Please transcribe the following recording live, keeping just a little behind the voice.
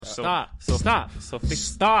Stop. So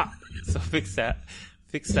fix that.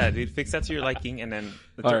 Fix that, dude. Fix that to your liking, and then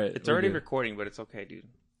it's already recording, but it's okay, dude.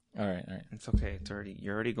 All right. It's okay.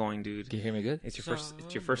 You're already going, dude. Can you hear me good? It's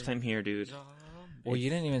your first time here, dude. Well, you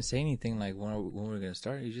didn't even say anything like when we're gonna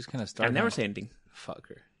start. You just kind of started. I never say anything.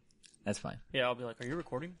 Fucker. That's fine. Yeah, I'll be like, "Are you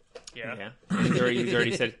recording?" Yeah. He's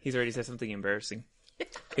already said something embarrassing.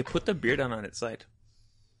 Hey, put the beard on its side.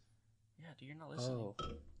 Yeah, dude, you're not listening. Oh.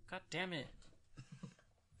 God damn it!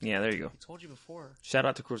 Yeah, there you go. I told you before. Shout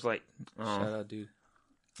out to Cruz Light. Shout out, dude.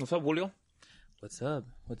 What's up, Julio? What's up?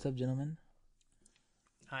 What's up, gentlemen?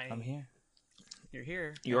 Hi. I'm here. You're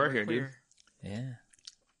here. You are here, dude. Yeah.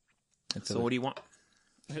 So what do you want?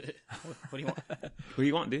 What do you want? What do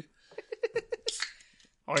you want, dude?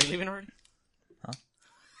 Oh, are you leaving already? Huh?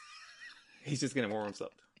 He's just gonna warm us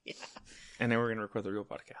up. Yeah. And then we're gonna record the real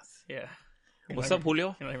podcast. Yeah. What's up,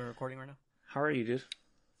 Julio? You're not even recording right now? How are you, dude?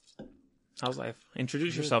 How's life?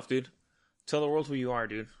 Introduce yourself, dude. Tell the world who you are,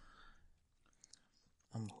 dude.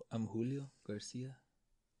 I'm Julio Garcia.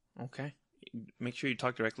 Okay. Make sure you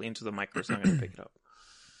talk directly into the mic or it's not going to pick it up.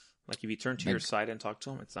 Like if you turn to your side and talk to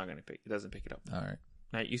him, it doesn't pick it up. All right.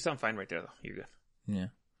 Now, you sound fine right there, though. You're good. Yeah.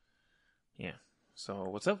 Yeah. So,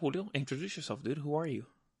 what's up, Julio? Introduce yourself, dude. Who are you?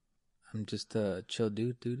 I'm just a chill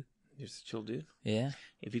dude. You're just a chill dude? Yeah.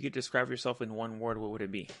 If you could describe yourself in one word, what would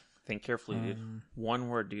it be? Think carefully, dude. One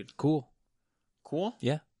word, dude. Cool. Cool?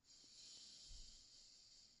 Yeah.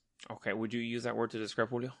 Okay. Would you use that word to describe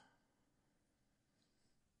Julio?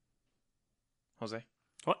 Jose?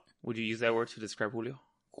 What? Would you use that word to describe Julio?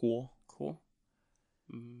 Cool. Cool.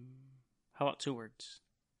 How about 2 words?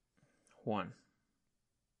 1.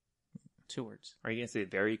 2 words. Are you going to say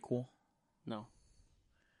very cool? No.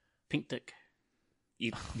 Pink dick.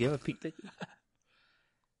 Do you have a pink dick?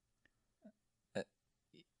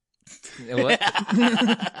 What?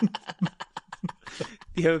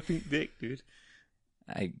 Do you have a pink dick, dude?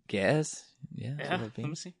 I guess. Yeah. Yeah. Let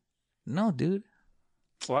me see. No, dude.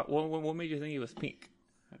 What made you think he was pink?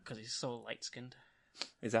 Because he's so light-skinned.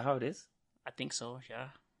 Is that how it is? I think so, yeah.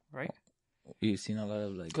 Right? You've seen a lot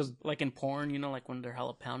of Because like in porn, you know, like when they're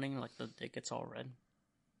hella pounding, like the dick gets all red.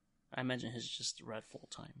 I imagine his just red full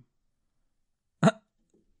time.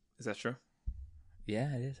 Is that true?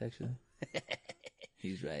 Yeah, it is actually.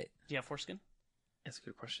 He's right. Do you have foreskin? That's a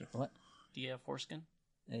good question. What? Do you have foreskin?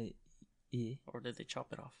 Yeah. Or did they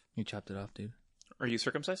chop it off? You chopped it off, dude. Are you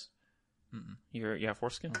circumcised? Mm-mm. You have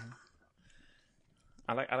foreskin? Mm-hmm.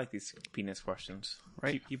 I like these penis questions.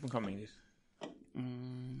 Right. Keep them coming,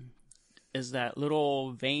 dude. Is that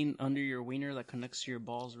little vein under your wiener that connects to your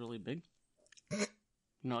balls really big? You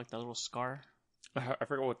know, like that little scar? I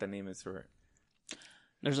forgot what the name is for it.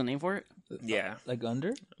 There's a name for it? Yeah. Like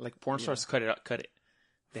under? Like porn stars cut it.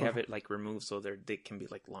 They have it like removed so their dick can be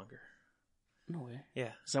like longer. No way.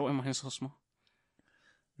 Yeah. Is that why mine's so small?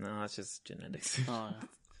 No, that's just genetics. Oh, yeah.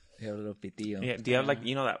 You have a little pitillo. Yeah. Do you have like,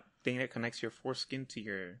 you know, that thing that connects your foreskin to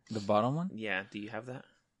your... The bottom one? Yeah. Do you have that?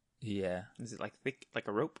 Yeah. Is it like thick, like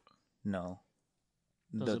a rope? No.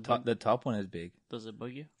 Does The top one is big. Does it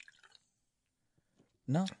bug you?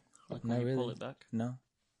 No. Like Not when you really. pull it back? No.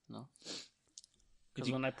 No. Because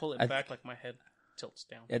when I pull it back, like my head tilts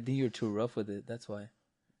down. I think you're too rough with it. That's why.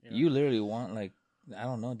 You know? You literally want like, I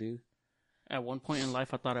don't know, dude. At one point in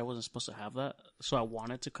life, I thought I wasn't supposed to have that, so I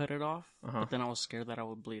wanted to cut it off, but then I was scared that I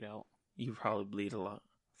would bleed out. You probably bleed a lot.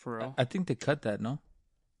 For real? I think they cut that, no?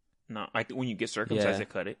 No, when you get circumcised, they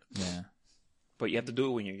cut it. Yeah. But you have to do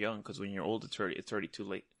it when you're young, because when you're old, it's already too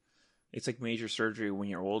late. It's like major surgery when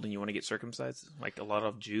you're old and you want to get circumcised. Like a lot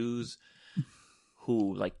of Jews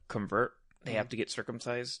who like convert, they have to get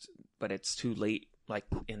circumcised, but it's too late, like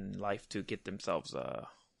in life, to get themselves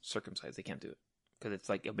circumcised. They can't do it because it's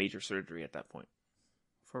like a major surgery at that point.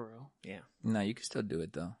 For real? Yeah. No, you can still do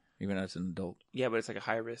it though, even as an adult. Yeah, but it's like a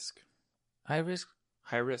high risk. High risk?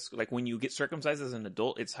 High risk. Like when you get circumcised as an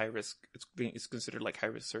adult, it's high risk. It's considered like high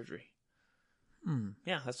risk surgery.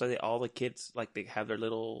 Yeah, that's why all the kids, like, they have their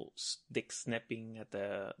little dick snipping at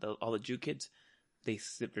all the Jew kids. They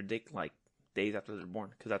snip their dick like days after they're born,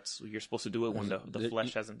 because that's you're supposed to do it when the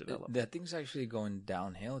flesh hasn't developed. That thing's actually going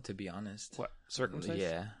downhill, to be honest. What, circumcised?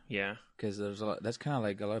 Yeah. Because there's a lot. That's kind of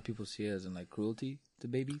like a lot of people see it as in like cruelty to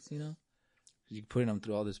babies, you know. You're putting them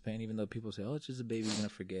through all this pain, even though people say, "Oh, it's just a baby, you're gonna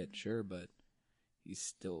forget." Sure, but he's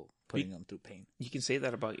still putting them through pain. You can say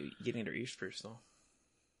that about getting their ears pierced, though.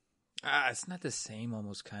 It's not the same,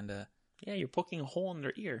 almost, kind of. Yeah, you're poking a hole in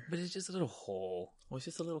their ear. But it's just a little hole. Well, it's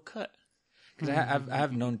just a little cut. Because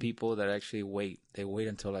I've known people that actually wait. They wait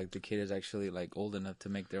until like the kid is actually like old enough to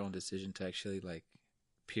make their own decision to actually like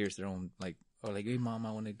pierce their own, like, or like, hey mom,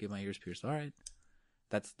 I want to get my ears pierced. All right.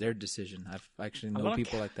 That's their decision. I've actually A know lot of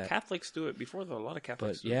people like that. Catholics do it before, though. A lot of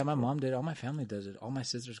Catholics But do it yeah, my before. mom did. All my family does it. All my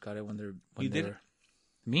sisters got it when they're. You did it?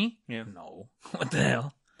 Me? Yeah. No. What the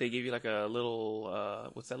hell? They give you like a little,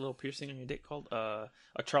 what's that little piercing on your dick called? A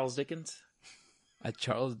Charles Dickens? A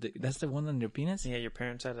Charles. That's the one on your penis? Yeah, your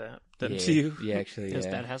parents had that done Yeah. to you. Yeah, actually. His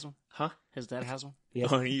Yeah. dad has one. Huh? His dad has one. He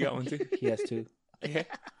has, Oh, you got one too? he has two. Yeah.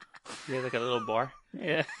 You had like a little bar.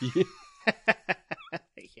 Yeah. Yeah.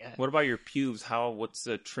 Yeah. What about your pubes? What's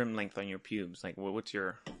the trim length on your pubes? Like, what's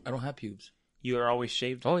your... I don't have pubes. You are always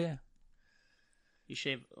shaved? Oh yeah. You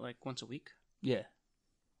shave like once a week? Yeah.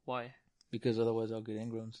 Why? Because otherwise I'll get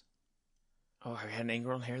ingrowns. Oh, have you had an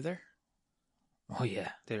ingrown hair there? Oh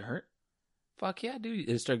yeah. Did it hurt? Fuck yeah, dude.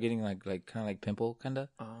 It start getting like kind of like pimple kind of.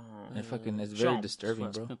 Oh. And fucking it's Show very 'em. disturbing,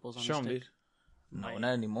 Less bro. pimples on Show his them, dick. dude. No, My-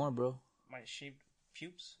 not anymore, bro. My shaved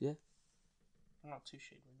pubes? Yeah. I'm not too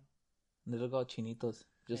shaved right now. They look all chinitos,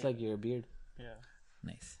 just Yeah. like your beard. Yeah.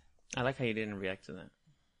 Nice. I like how you didn't react to that.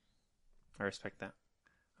 I respect that.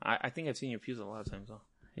 I think I've seen your pubes a lot of times, though.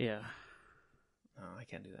 Yeah. No, I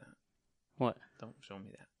can't do that. What? Don't show me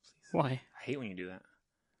that, please. Why? I hate when you do that.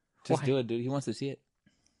 Just Why? do it, dude. He wants to see it.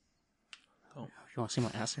 Oh. You want to see my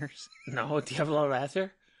ass hairs? No, do you have a lot of ass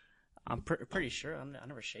hair? I'm pretty sure. I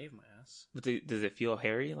never shave my ass. But does it feel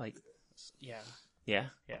hairy? Like, Yeah. yeah?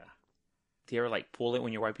 Yeah. Do you ever, like, pull it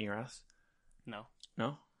when you're wiping your ass? No.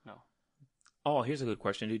 No? No. Oh, here's a good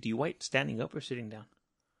question, dude. Do you wipe standing up or sitting down?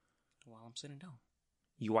 While I'm sitting down.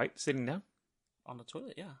 You wipe sitting down? On the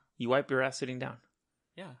toilet, yeah. You wipe your ass sitting down?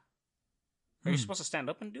 Yeah. Are you supposed to stand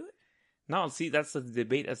up and do it? No, see, that's the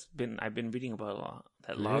debate I've been reading about a lot.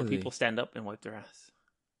 That a lot of Really? people stand up and wipe their ass.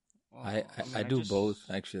 Well, I mean, do just- both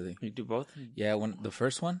actually. You do both? Yeah, when the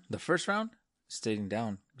first round, sitting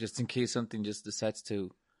down, just in case something just decides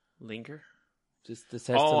to Linger? to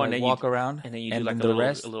Oh, like, and then walk around, And then you do like then a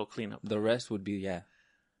the little cleanup. The rest would be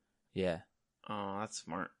yeah. Oh, that's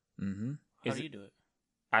smart. Mm-hmm. How Is do it- you do it?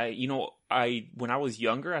 When I was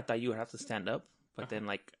younger, I thought you would have to stand up, but then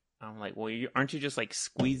like I'm like, well, aren't you just like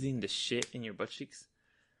squeezing the shit in your butt cheeks?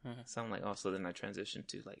 Uh-huh. So I'm like, oh, so then I transitioned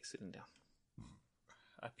to like sitting down.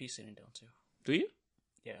 I pee sitting down too. Do you?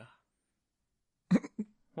 Yeah.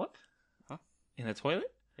 What? Huh? In the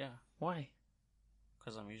toilet? Yeah. Why?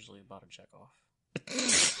 Because I'm usually about to check off.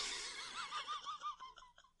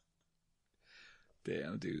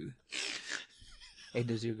 Damn, dude. Hey,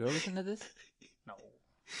 does your girl listen to this? No.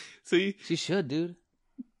 So you She should, dude.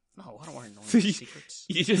 No, I don't want to know So any you- secrets.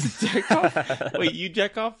 you just jack off? Wait, you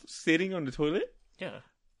jack off sitting on the toilet? Yeah.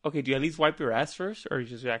 Okay, do you at least wipe your ass first, or you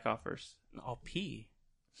just jack off first? No, I'll pee.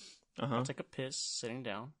 Uh-huh. I'll take a piss sitting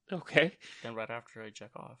down. Okay. Then right after I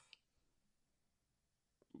check off.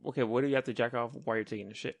 Okay, what do you have to jack off while you're taking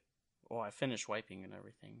the shit? Well, I finish wiping and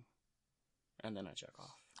everything. And then I check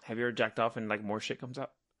off. Have you ever jacked off and like more shit comes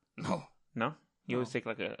out? No. No? You No. always take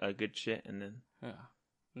like a good shit and then... Yeah.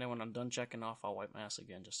 And then when I'm done checking off, I'll wipe my ass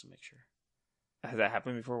again just to make sure. Has that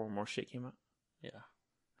happened before where more shit came out? Yeah.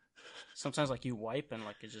 Sometimes like you wipe and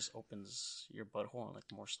like it just opens your butthole and like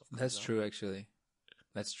more stuff comes That's out. true, actually.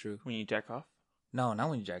 That's true. When you jack off? No, not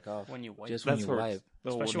when you jack off. When you wipe. Just That's when you where- wipe.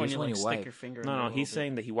 Especially when just you when like you stick wipe. your finger in No, there a no, little he's bit.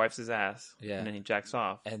 saying that he wipes his ass. Yeah. And then he jacks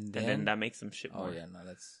off. And then then- that makes him shit more. Oh yeah, no,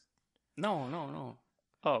 that's No.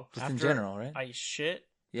 Oh. just in After general, right? I shit.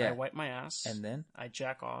 Yeah. I wipe my ass. And then I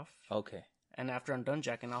jack off. okay. And after I'm done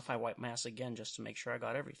jacking off, I wipe my ass again just to make sure I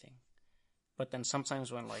got everything. But then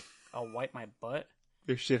sometimes when like I'll wipe my butt,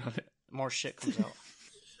 There's shit on it. more shit comes out.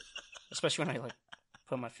 Especially when I like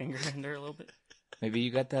put my finger in there a little bit. Maybe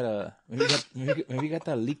you got that maybe you got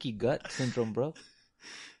that leaky gut syndrome, bro.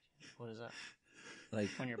 What is that? Like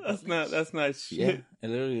When your butt That's not shit. yeah, it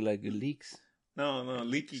literally like it leaks. No,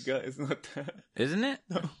 leaky gut is not that. Isn't it?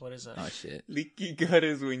 What is that? Oh shit. Leaky gut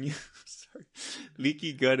is when you sorry.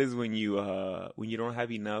 Leaky gut is when you don't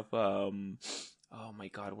have enough oh my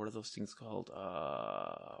god, what are those things called?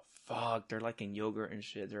 Fuck, they're like in yogurt and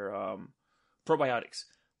shit. They're probiotics.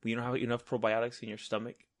 When you don't have enough probiotics in your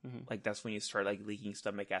stomach, Mhm. like that's when you start like leaking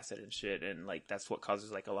stomach acid and shit, and like that's what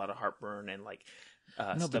causes like a lot of heartburn and like No,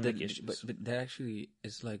 but stomach that, issues. but that actually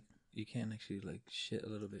is like you can't actually like shit a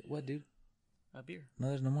little bit. What, dude? A beer. No,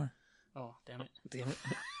 there's no more. Oh, damn it. Damn it.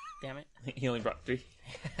 Damn it. He only brought 3.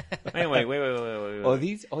 Anyway, wait. Oh,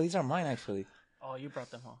 these are mine actually. Oh, you brought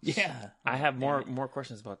them home. Yeah. I have Damn more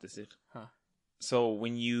questions about this, dude. Huh. So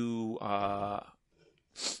when you wipe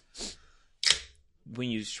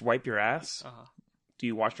your ass, Uh-huh. do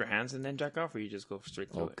you wash your hands and then jack off, or you just go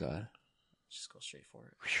straight through Oh it? god. Just go straight for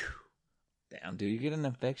it. Damn, dude, you get an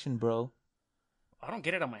infection, bro. I don't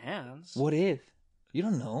get it on my hands. What if? You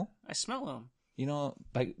don't know. I smell them. You know,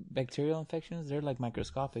 bacterial infections, they're like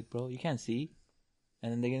microscopic, bro. You can't see.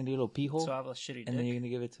 and then they're gonna do a little pee hole, So I have a shitty and then you're dick. gonna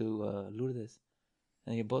give it to Lourdes,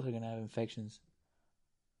 and you both are gonna have infections.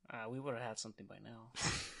 We would have had something by now.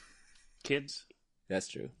 Kids. That's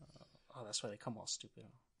true. Oh, that's why they come all stupid.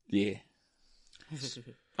 Yeah.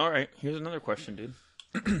 All right, here's another question,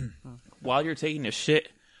 dude. While you're taking a shit,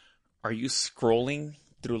 are you scrolling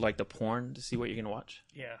through like the porn to see what you're gonna watch?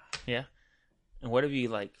 Yeah. Yeah. And what if you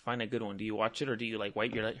like find a good one? Do you watch it, or do you like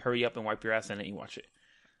hurry up and wipe your ass and then you watch it?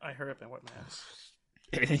 I hurry up and wipe my ass.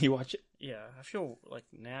 And then you watch it. Yeah, I feel like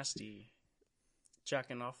nasty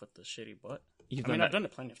jacking off with the shitty butt. I've I've done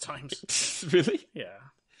it plenty of times. Really? Yeah.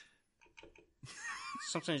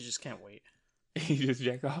 Sometimes you just can't wait. You just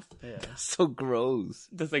jack off. Yeah. So gross.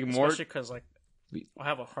 That's like more. Especially because, like, I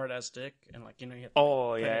have a hard-ass dick, and, like, you know, you have to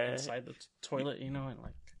Oh put yeah. it inside the toilet, you know, and,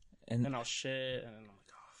 like, And then I'll shit, and then I'm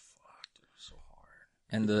like, oh, fuck, dude, it's so hard.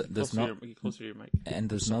 and the smell Get closer to your mic. and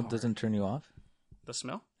the smell doesn't turn you off. The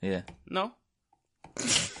smell? Yeah. No.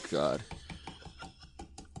 God.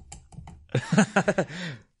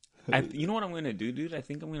 You know what I'm gonna do, dude? I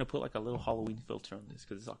think I'm gonna put like a little Halloween filter on this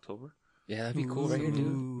because it's October. Yeah, that'd be cool right here,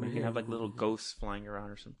 dude. We can have like little ghosts flying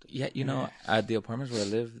around or something. Yeah, you know, at the apartments where I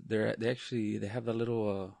live, they have that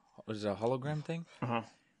little what is it, a hologram thing, Uh-huh.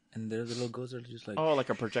 and the little ghosts are just like, Oh, like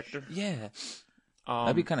a projector. yeah,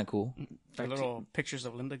 that'd be kind of cool. The little pictures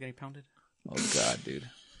of Linda getting pounded. Oh God, dude.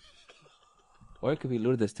 Or it could be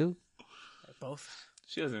Lourdes too. Both.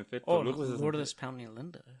 She doesn't fit. Oh, Lourdes doesn't Lord of fit. this pounding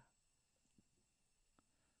Linda.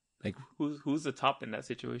 Like, Who's the top in that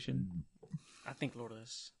situation? I think Lord of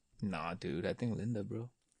this. nah, dude. I think Linda, bro.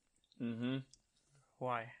 Mm-hmm.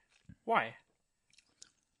 Why? Why?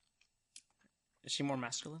 Is she more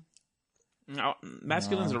masculine? No,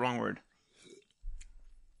 masculine's No. the wrong word.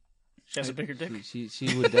 She has a bigger dick She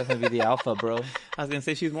would definitely be the alpha, bro. I was gonna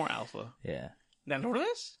say she's more alpha. Yeah, than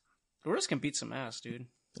Lourdes? Lourdes can beat some ass, dude.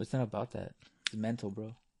 it's not about that. It's mental,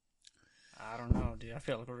 bro. I don't know, dude. I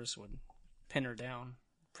feel like Lourdes would pin her down.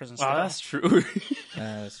 Prison Wow, style. that's true.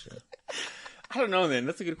 That's true. I don't know. Then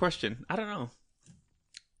that's a good question. I don't know.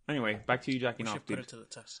 Anyway, back to you jacking We off, should put dude. it to the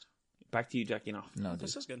test. Back to you jacking off. No, dude.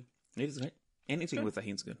 This is good. It is good. Anything Good. with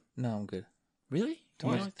tahin's good. No, I'm good. Really?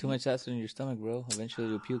 Too much acid in your stomach, bro. Eventually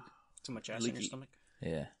you'll puke. Too much ass in your Leaky. stomach.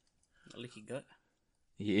 Yeah. A leaky gut.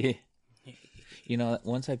 Yeah. You know,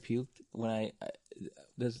 once I puked,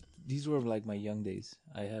 these were like my young days.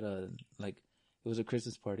 I had it was a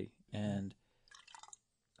Christmas party, and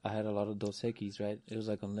I had a lot of Dos Equis, right? It was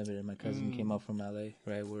like unlimited. My cousin came up from LA,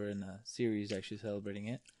 right? We're in a series actually celebrating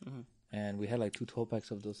it. Mhm. And we had like 2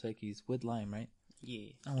 12-packs of Dos Equis with lime, right? Yeah.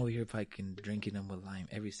 I'm over here fucking drinking them with lime,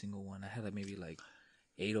 every single one. I had like maybe like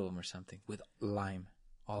 8 of them or something with lime.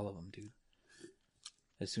 All of them, dude.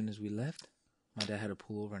 As soon as we left, my dad had to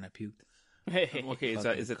pull over and I puked. Okay,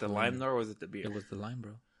 is it the lime though, or was it the beer? It was the lime,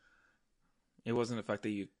 bro. It wasn't the fact that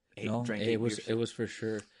you drank it 8 was. beers. It was for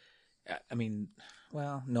sure. I mean,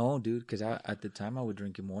 well, no, dude, because at the time I would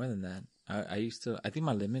drink it more than that. I used to. I think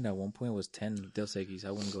my limit at one point was 10 Dos Equis.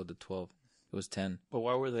 I wouldn't go to 12. It was 10 But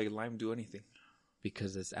why would the lime do anything?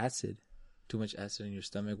 because it's acid. Too much acid in your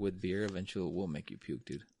stomach with beer eventually will make you puke,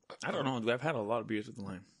 dude. I don't know. Dude. I've had a lot of beers with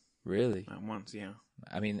lime. Really? Once, yeah.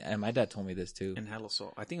 I mean, and my dad told me this too. And had a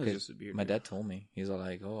salt. I think it was just a beer. My dad told me. He's all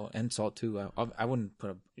like, "Oh, and salt too." I wouldn't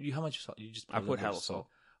put how much salt? You just I a little put bit of hella salt.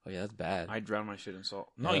 Oh yeah, that's bad. I drown my shit in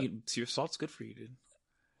salt. No, Yeah. your salt's good for you, dude.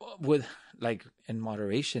 With like in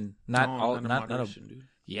moderation, not No, all, in not moderation, dude.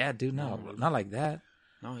 yeah, dude, No, no, dude. not like that.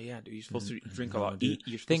 No, yeah, dude. You're supposed to drink a No, lot. dude. Eat.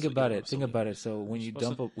 You're supposed Think to about eat a lot it. of Think salt. about it. So when You're you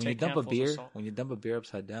supposed dump to take handfuls of a beer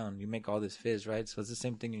upside down, you make all this fizz, right? So it's the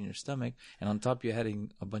same thing in your stomach, and on top you're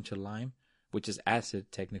adding a bunch of lime, which is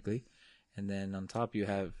acid technically, and then on top you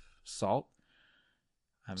have salt.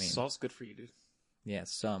 I mean, Salt's good for you, dude. yeah,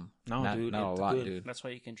 some. No, not, dude, not a it's lot, good. dude. That's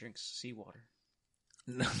why you can drink seawater.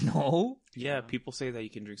 No. Yeah, people say that you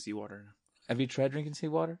can drink seawater. Have you tried drinking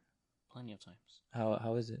seawater? Plenty of times.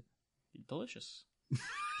 How is it? Delicious.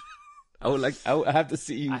 I would have to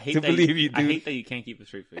see you I hate to that believe you, dude. I hate that you can't keep a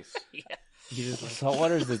straight face. Yeah. You just like, Salt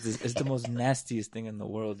water is the most nastiest thing in the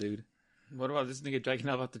world, dude. what about this nigga jacking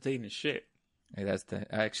off after taking his shit? Hey,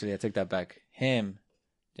 actually I take that back. Him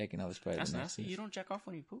jacking off is probably That's the nasty. nastiest. You don't jack off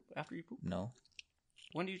when you poop? After you poop? No,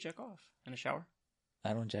 When do you jack off? In the shower?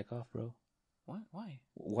 I don't jack off, bro. What? Why?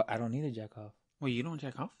 What? I don't need to jack off. Wait, you don't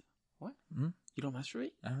jack off? What? You don't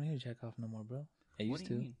masturbate? I don't need to jack off no more, bro. I What used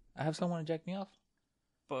do you to. mean? I have someone to jack me off.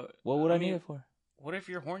 But What would I mean, need it for? What if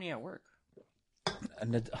you're horny at work?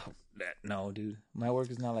 No, dude. My work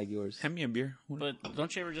is not like yours. Hand me a beer. But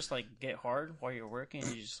don't you ever just like get hard while you're working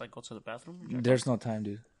and you just like go to the bathroom? and jack There's off? no time,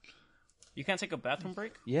 dude. You can't take a bathroom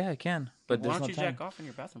break? Yeah, I can, but Why there's don't no you time. jack off in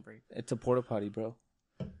your bathroom break? It's a porta potty, bro.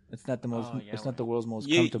 It's not the most. Oh, yeah, it's not the world's most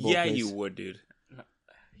Yeah, comfortable place. you would, dude. No.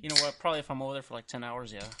 You know what? Probably if I'm over there for like 10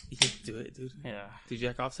 hours, yeah. You could do it, dude. Yeah. Did you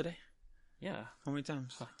jack off today? Yeah. How many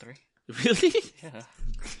times? Like 3. Really? Yeah.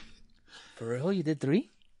 For real, you did 3?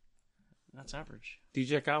 That's average. Did you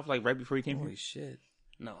jack off like right before you came Holy here? shit!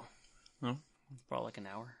 No. No? Probably like an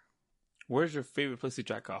hour Where's your favorite place to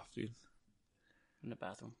jack off, dude? in the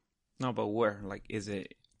bathroom. No, but where? Like, is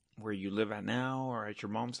it where you live at now, or at your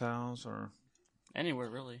mom's house, or Anywhere,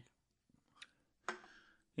 really.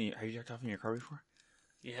 have you jacked off in your car before?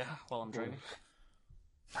 Yeah, while I'm driving.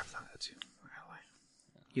 I've done that too. I gotta lie.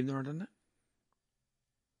 You've never done that?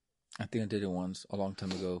 I think I did it once a long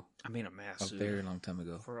time ago. I made a mess. A dude. very long time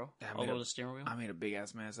ago. For real? Yeah, I All made over a- the steering wheel? I made a big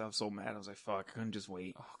ass mess. I was so mad. I was like, "Fuck!" I couldn't just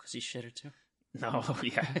wait. Oh, because he shit it too? No,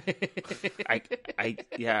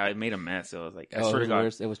 yeah, I made a mess. I was like, I Oh, swear it to was God,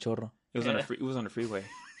 worse. It was chorro. it was on Yeah. it was on the freeway.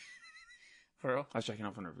 For real? I was checking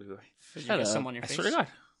off on the freeway. Did you Shut get up. some on your I face? swear to God.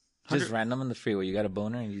 Just random on the freeway. You got a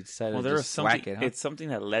boner and you decided Well, to there was just something. whack it, huh? It's something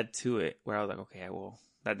that led to it where I was like, okay, well,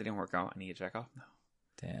 that didn't work out. I need to check off now.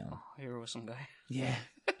 Damn. Oh, you were with some guy. Yeah.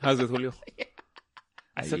 How's it, Julio?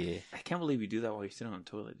 I said, Yeah. I can't believe you do that while you're sitting on the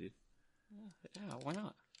toilet, dude. Yeah, why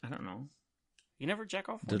not? I don't know. You never jack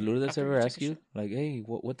off? Did when- Lourdes after ever take ask a you, shit? like, hey,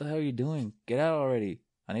 what the hell are you doing? Get out already.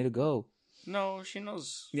 I need to go. No, she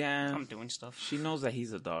knows Yeah. I'm doing stuff. She knows that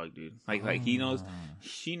he's a dog, dude. Like he knows.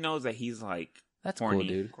 She knows that he's like That's horny. cool,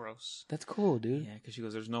 dude. Gross. That's cool, dude. Yeah, because she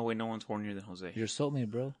goes, "There's no way no one's hornier than Jose." You're a soulmate,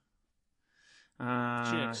 bro.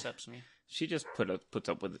 She accepts me. She just puts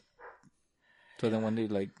up with it. So then one day,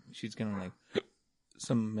 like, she's gonna, like,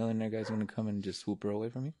 some millionaire guy's gonna come and just swoop her away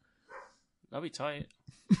from you? That'll be tight.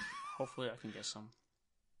 Hopefully I can get some.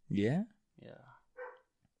 Yeah? Yeah.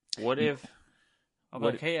 What if? I'll be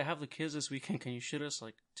What- like, hey, I have the kids this weekend. Can you shoot us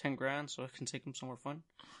like 10 grand so I can take them somewhere fun?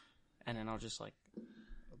 And then I'll just like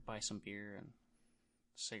buy some beer and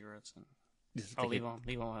cigarettes and I'll leave them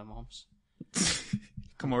at my mom's.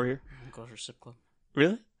 Come over here. Go to her sip club.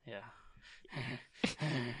 Really? Yeah.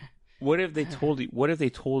 What if they told you? What if they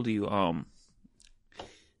told you?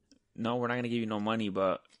 No, we're not gonna give you no money,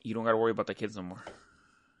 but you don't gotta worry about the kids no more.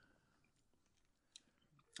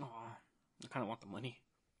 Oh, I kind of want the money.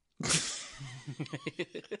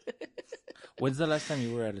 When's the last time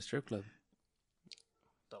you were at a strip club?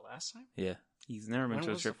 The last time? Yeah. He's never been When to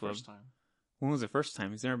a was the strip club. first time? When was the first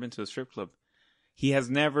time? He's never been to a strip club. He has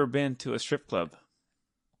never been to a strip club.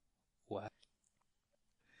 What?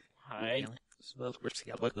 Hi. What?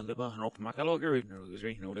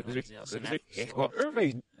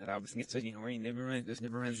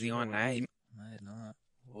 I know.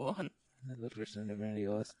 What? That looks worse than everybody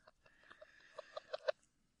else.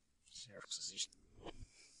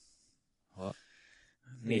 What?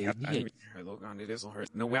 Yeah, Yeah.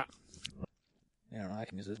 I don't know, I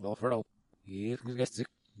can use this ball for all. Yeah,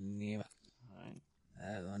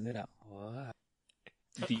 What?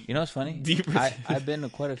 You know what's funny? Deeper. I've been to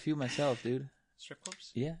quite a few myself, dude. Strip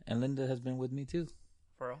clubs? Yeah, and Linda has been with me too.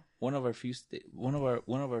 For real? One of our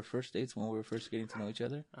first dates when we were first getting to know each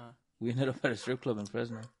other, Uh-huh. we ended up at a strip club in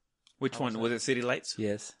Fresno. Which one? Was it City Lights?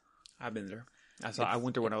 Yes, I've been there. I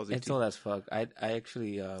went there when I was 18. it's all as fuck. I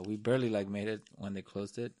actually we barely like made it when they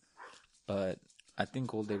closed it, but I think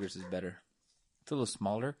Gold Diggers is better. It's a little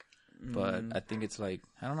smaller, but I think it's like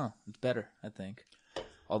I don't know, it's better. I think.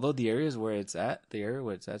 Although the area where it's at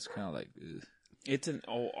is kind of like. Ugh. It's an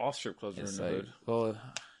all strip clubs are in It's the like, hood. well,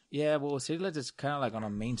 yeah, well, City Lights is kind of like on a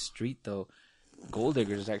main street though. Gold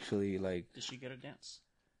Diggers is actually like Did she get a dance?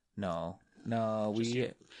 no, Just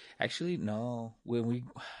you? actually no. When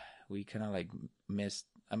we kind of like missed.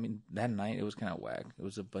 I mean, that night it was kind of whack. It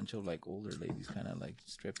was a bunch of like older ladies kind of like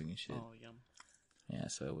stripping and shit. Oh, yum. Yeah,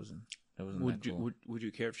 so it wasn't. It wasn't. Would that you cool. would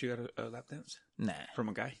you care if she got a lap dance Nah, from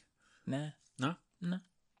a guy? nah. No. No.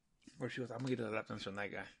 Or she goes, I'm gonna get a lap dance from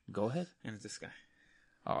that guy, Go ahead. and it's this guy.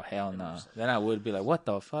 Oh hell no. Then I would be like, what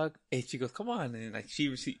the fuck? And she goes, come on, and like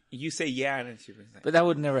you say yeah, and then she was like, But that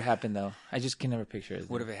would never happen though. I just can never picture it.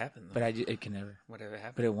 what if it happened? Though? But it can never. What if it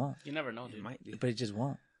happened? But it won't. You never know, It dude. might do. But it just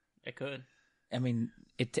won't. It could. I mean,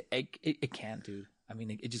 it can't, dude. I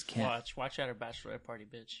mean, it just can't. Watch at her bachelorette party,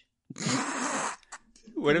 bitch.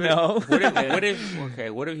 What if No.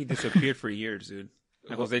 what if he disappeared for years, dude?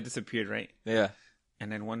 Like, they disappeared, right? Yeah.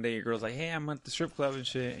 And then one day your girl's like, hey, I'm at the strip club and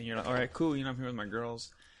shit. And you're like, all right, cool. You know, I'm here with my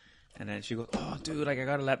girls. And then she goes, oh, dude, like I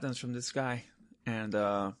got a lap dance from this guy. And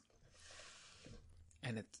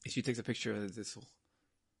she takes a picture of this.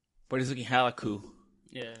 But he's looking hella cool.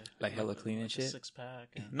 Yeah. Like hella clean and shit. 6-pack.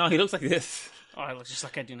 And... No, he looks like this. Oh, I look just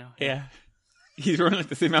like I do now. Yeah. He's wearing like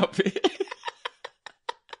the same outfit.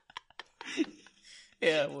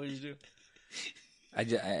 Yeah, what did you do?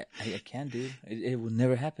 I can't, dude. It will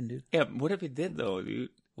never happen, dude. Yeah, what if it did though, dude?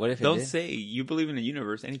 What if it Don't did? say you believe in a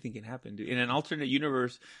universe. Anything can happen, dude. In an alternate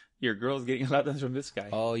universe, your girl's getting a lap dance from this guy.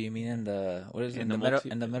 Oh, you mean in the what is it? In In the the multiverse?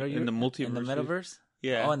 in the multiverse, In the dude. metaverse?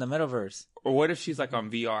 Yeah. Oh, in the metaverse. Or what if she's like on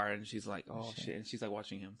VR and she's like, oh shit, and she's like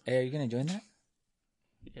watching him. Hey, are you gonna join that?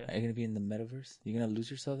 Yeah. Are you gonna be in the metaverse? You gonna lose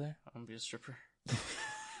yourself there? I'm gonna be a stripper.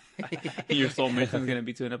 Your soul mission's gonna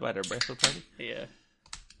be doing it at a breakfast party. Yeah.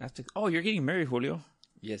 Oh, you're getting married, Julio.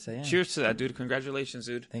 Yes, I am. Cheers to that, dude. Congratulations,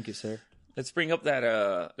 dude. Thank you, sir. Let's bring up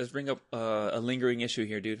a lingering issue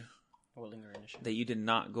here, dude. What lingering issue? That you did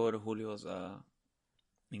not go to Julio's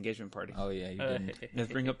engagement party. Oh yeah, you didn't.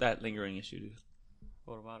 Let's bring up that lingering issue, dude.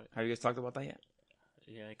 What about it? Have you guys talked about that yet?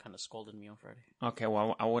 Yeah, he kind of scolded me on Friday. Okay,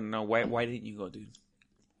 well, I want to know why didn't you go, dude?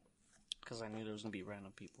 Because I knew there was gonna be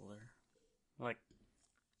random people there, like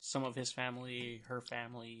some of his family, her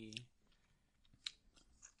family,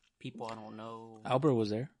 people I don't know. Albert was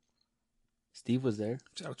there. Steve was there.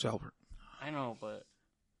 Shout out to Albert. I know, but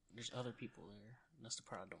there's other people there. That's the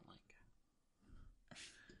part I don't like.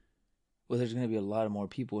 Well, there's gonna be a lot of more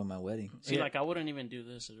people in my wedding. See, like I wouldn't even do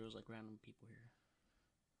this if there was like random people here.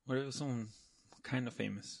 What if it was someone kind of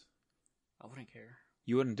famous? I wouldn't care.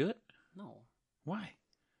 You wouldn't do it? No, Why?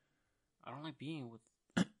 I don't like being with.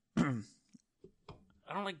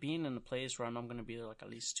 I don't like being in a place where I'm going to be there like at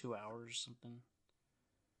least 2 hours or something.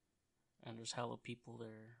 And there's hella people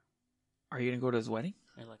there. Are you gonna go to his wedding?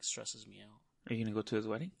 It like stresses me out. Are you gonna go to his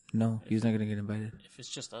wedding? No, he's not gonna get invited. If it's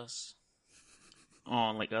just us.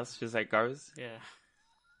 Oh, like us, just like ours. Yeah.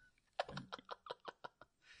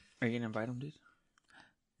 Are you gonna invite him, dude?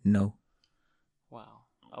 No, Wow.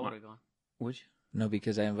 I would have gone. Would you? no,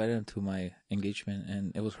 because I invited him to my engagement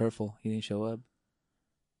and it was hurtful. He didn't show up.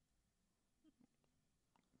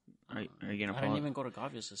 Are you gonna I didn't apologize? even go to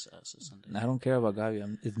Gavia's this Sunday. I don't care about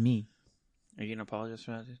Gavi. It's me. Are you gonna apologize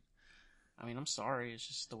for that, dude? I mean, I'm sorry. It's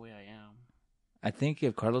just the way I am. I think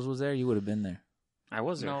if Carlos was there, you would have been there. I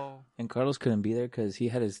was there. No. And Carlos couldn't be there because he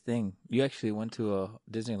had his thing. You actually went to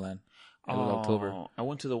Disneyland. It was October. I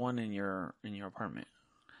went to the one in your apartment.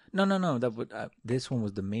 No. This one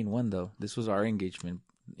was the main one though. This was our engagement,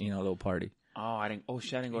 little party. Oh, I didn't. Oh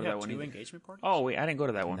shit, I didn't go You to have that one. two Either. engagement parties? Oh wait, I didn't go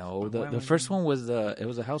to that one. No, Why the am I- first one was it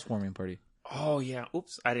was a housewarming party. Oh yeah.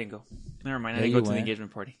 Oops, I didn't go. Never mind. I Yeah, didn't go you to the went.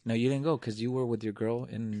 engagement party. No, you didn't go because you were with your girl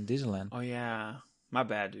in Disneyland. Oh yeah, my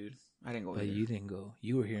bad, dude. I didn't go. But either. you didn't go.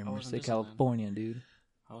 You were here in I was in Merced, Disneyland. California, dude.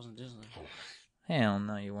 I was in Disney. Hell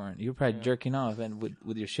no, you weren't. You were probably Yeah. jerking off and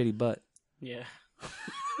with your shitty butt. Yeah.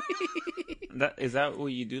 Is that what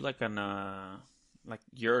you do? Like on like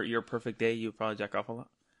your perfect day, you probably jack off a lot.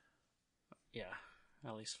 Yeah.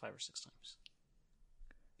 At least 5 or 6 times.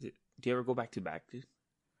 Do you ever go back to back, dude?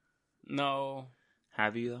 No.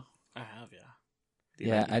 Have you though? I have, yeah. Do you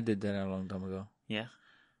Yeah, like it? I did that a long time ago. Yeah.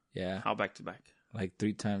 Yeah, How back to back? like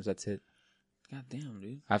 3 times. That's it. God damn,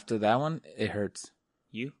 dude. After that one, it hurts.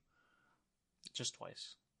 You Just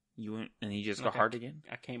twice. went and you just Like got hard again.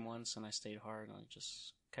 I came once and I stayed hard and I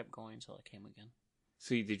just kept going until I came again.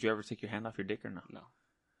 So did you ever take your hand off your dick or no? No.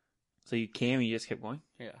 So you came and you just kept going.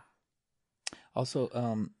 Yeah. Also,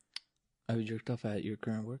 have you jerked off at your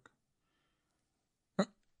current work?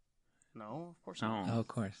 No, of course No, not. Oh, of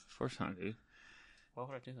course. of course not, dude. Why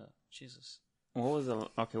would I do that? Jesus. What was the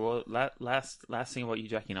okay? Well, last thing about you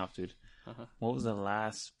jacking off, dude. Uh-huh. What was the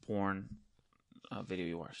last porn video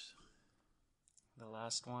you watched? The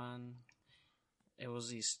last one, it was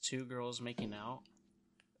these 2 girls making out.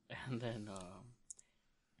 And then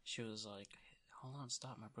she was like, hold on,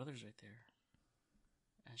 stop. My brother's right there.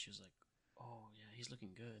 And she was like, oh, yeah, he's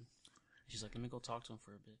looking good. She's like, let me go talk to him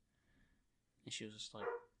for a bit. And she was just like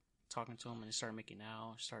talking to him and they started making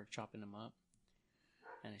out. She started chopping him up.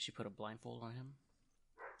 And then she put a blindfold on him.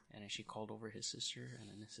 And then she called over his sister. And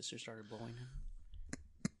then his sister started blowing him.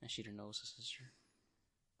 And she didn't know it was his sister.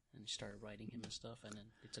 And she started riding him and stuff. And then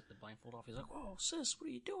they took the blindfold off. He's like, whoa, sis, what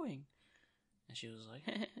are you doing? And she was like,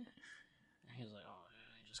 and he was like, oh,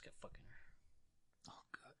 yeah, I just kept fucking her. Oh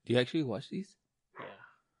God. Do you actually watch these? Yeah.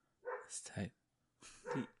 That's tight.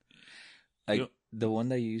 Like the one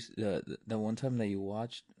that you used, the one time that you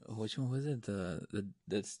watched, which one was it? The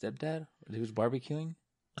stepdad? He was barbecuing.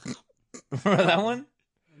 Remember that one?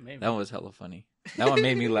 Maybe. That one was hella funny. That one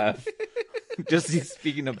made me laugh. Just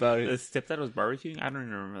speaking about The it. stepdad was barbecuing. I don't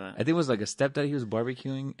even remember I that. think it was like a stepdad. He was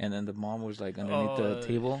barbecuing, and then the mom was like underneath the Oh,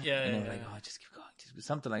 table. yeah, and they yeah, were like, yeah. "Oh, just keep going." Just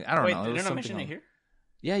something like I don't Wait, know. It did was I not something mention it on- here?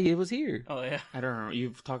 Yeah, it was here. Oh, yeah. I don't remember. You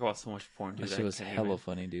talk about so much porn, dude. That shit was can't hella even-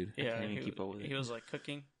 funny, dude. Yeah, can't even keep up with it. He was like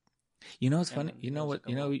cooking. You know what's And funny? then You there know was, what? like, a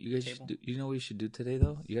You know what little you guys table. should do? You know what you should do today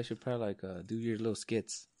though? You guys should probably do your little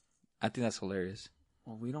skits. I think that's hilarious.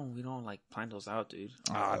 Well, we don't like plan those out, dude.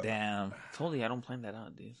 Oh, damn. Totally, I don't plan that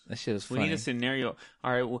out, dude. That shit was We funny. need a scenario.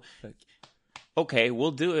 All right, well, okay,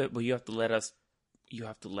 we'll do it, but you have to let us.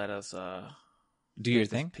 Do your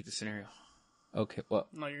thing? Pick the scenario. Okay, well,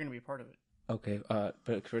 No, you're gonna be a part of it. okay.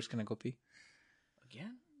 But first, can I go pee?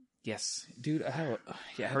 Again? Yes. Dude, I have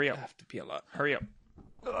Hurry up. I have to pee a lot. Hurry up.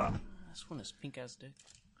 This one is pink ass dick.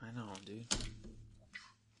 I know, dude.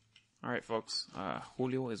 All right, folks.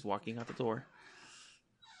 Julio is walking out the door.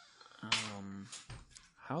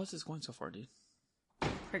 How is this going so far, dude?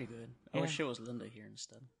 Pretty good. Yeah. I wish it was Linda here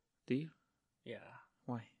instead. Do you? Yeah.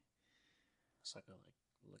 Why? So I could like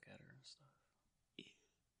look at her and stuff.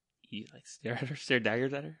 You like stare at her, stare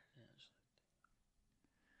daggers at her? Yeah. Just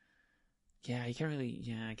Yeah, you can't really.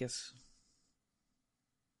 Yeah, I guess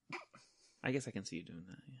I can see you doing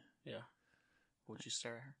that. Yeah. yeah. Would you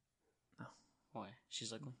stare at her? No. Why?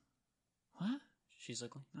 She's ugly. What? She's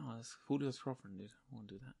ugly. No, it's Julio's girlfriend, dude. I won't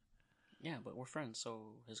do that. Yeah, but we're friends,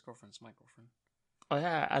 so his girlfriend's my girlfriend. Oh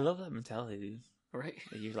yeah, I love that mentality, dude. Right?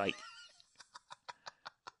 That you're like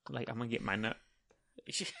I'm gonna get my nut.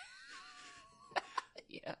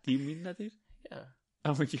 Yeah. Do you mean that, dude? Yeah.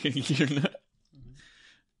 How much you gonna get your nut? Mhm.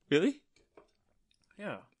 Really?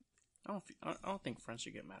 Yeah. I don't think friends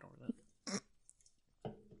should get mad over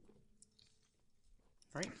that.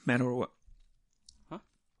 Right? Matter what? Huh?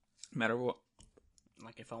 Matter what?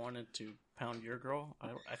 Like if I wanted to pound your girl,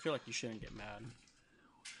 I feel like you shouldn't get mad.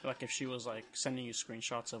 Like if she was like sending you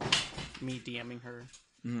screenshots of me DMing her,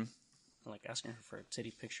 Mm-hmm. like asking her for a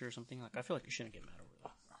titty picture or something, like I feel like you shouldn't get mad over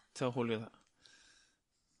that. Tell Julio that.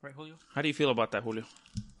 Right, Julio? How do you feel about that, Julio?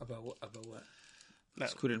 About what? About what? No.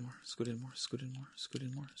 Scoot in more. Scoot in more. Scoot in more. Scoot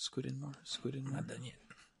in more. Scoot in more. Scoot in more. Not done yet.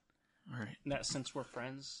 All right. That since we're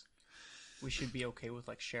friends, we should be okay with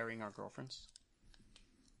like sharing our girlfriends.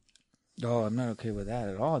 Oh, I'm not okay with that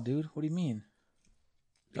at all, dude. What do you mean?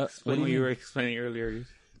 Explain what you were explaining earlier, dude.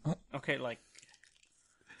 Okay, like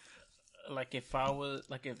if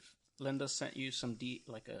Linda sent you some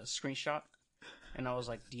like a screenshot, and I was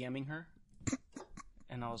like DMing her,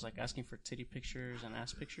 and I was like asking for titty pictures and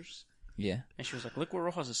ass pictures, Yeah. and she was like, "Look what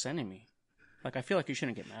Rojas is sending me." Like I feel like you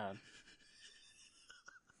shouldn't get mad.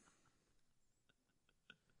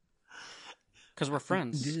 Because we're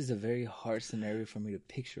friends. This is a very hard scenario for me to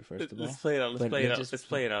picture, first of all. Let's play it out. Let's But play it let's out. just Let's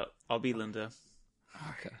play it out. I'll be Linda.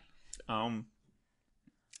 Okay. Um,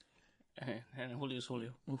 And Julio's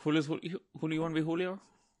Julio. Julio, you want to be Julio?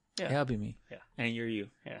 Yeah. Yeah, I'll be me. And you're you.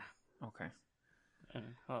 Yeah. Okay.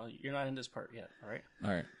 Well, you're not in this part yet, all right? All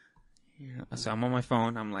right. Yeah. So I'm on my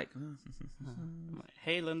phone. I'm like, I'm like,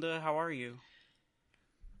 hey, Linda, how are you?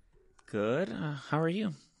 good. How are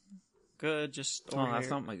you? Good, just Oh, over that's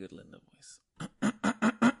here. not my good Linda voice.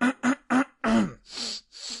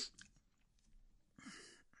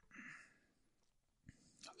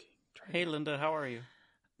 Hey, Linda, how are you?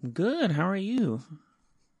 Good. How are you?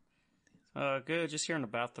 Good, just here in the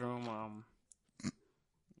bathroom.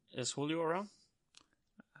 Is Julio around?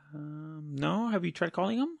 No. Have you tried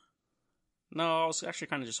calling him? No, I was actually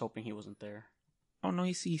kind of just hoping he wasn't there. Oh no,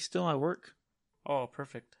 he's still at work. Oh,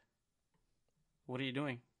 perfect. What are you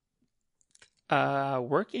doing?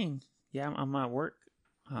 Working. Yeah, I'm at work.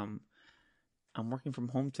 I'm working from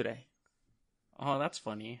home today. Oh, that's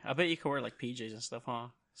funny. I bet you could wear like PJs and stuff, huh?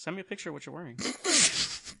 Send me a picture of what you're wearing.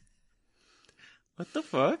 What the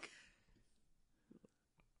fuck?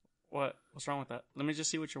 What? What's wrong with that? Let me just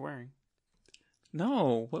see what you're wearing.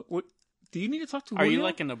 No. What? Do you need to talk to Are Julio? you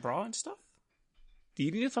like in the bra and stuff? Do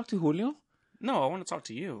you need to talk to Julio? No, I want to talk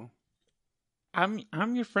to you. I'm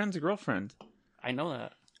your friend's girlfriend. I know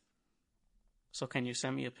that. So can you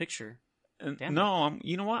send me a picture? Damn No,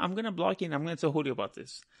 you know what? I'm gonna block you and I'm gonna tell Julio about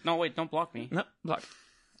this. No, wait, don't block me. No, block.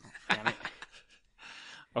 Damn it.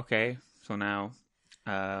 Okay, so now,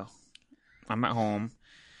 I'm at home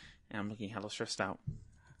and I'm looking hella stressed out,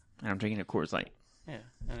 and I'm drinking a Coors Light. Yeah,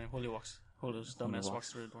 and then Julio's dumbass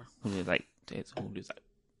walks through the door. Julio's like, it's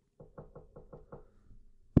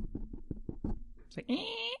like, and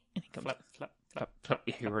he comes Flap, flap, flap. flap.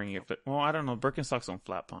 Yeah, you're wearing your flip. Well, I don't know. Birkenstocks don't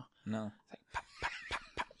flap, huh? No. It's like, pop, pop, pop,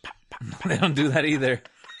 pop, pop, pop. No, they don't do that either.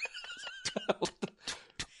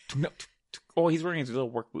 No. Oh, he's wearing his little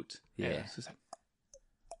work boots. Yeah. So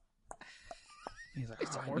he's like,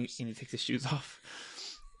 It's a oh, horse. and he takes his shoes off.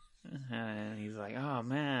 And he's like, oh,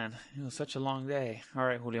 man, it was such a long day. All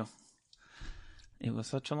right, Julio. It was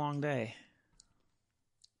such a long day.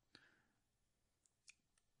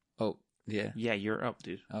 Oh, yeah. Yeah, you're up,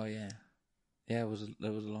 dude. Oh, yeah. Yeah, it was a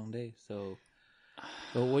long day. So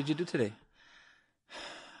what'd you do today?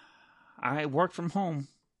 I worked from home.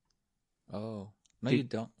 Oh. No, you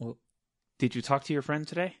don't. Well, Did you talk to your friend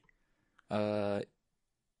today?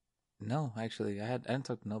 No, actually, I didn't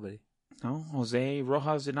talk to nobody. No, Jose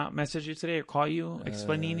Rojas did not message you today or call you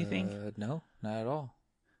explaining anything. No, not at all.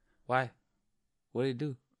 Why? What did he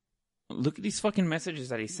do? Look at these fucking messages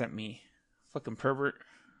that he sent me. Fucking pervert.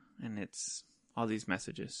 And it's all these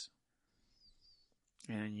messages.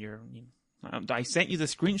 And I sent you the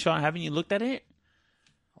screenshot. Haven't you looked at it?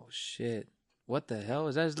 Oh, shit. What the hell?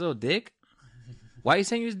 Is that his little dick? Why are you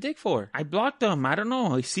saying his dick for? I blocked him. I don't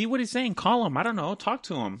know. See what he's saying. Call him. I don't know. Talk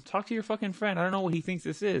to him. Talk to your fucking friend. I don't know what he thinks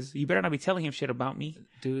this is. You better not be telling him shit about me.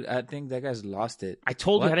 Dude, I think that guy's lost it. I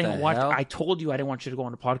told you What I didn't the watch. hell? I told you I didn't want you to go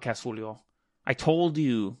on the podcast, Julio. I told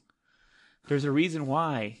you. There's a reason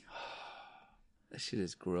why. That shit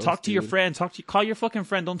is gross. Talk to your dude. friend. Call your fucking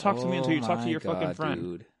friend. Don't talk to me until you talk to my your fucking God, friend.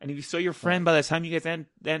 dude. And if you saw your friend by the time you guys end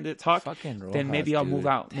the talk, Fucking Rojas, then maybe I'll move dude.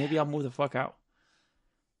 out. Maybe I'll move the fuck out.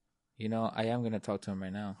 You know, I am going to talk to him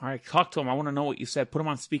right now. All right, talk to him. I want to know what you said. Put him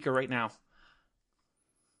on speaker right now.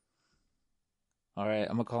 All right,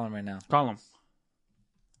 I'm going to call him right now. Call him.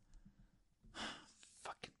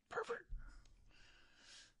 Fucking pervert.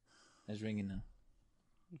 It's ringing now.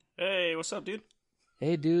 Hey, what's up, dude?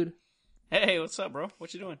 Hey, dude. Hey, what's up, bro?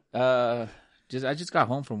 What you doing? I just got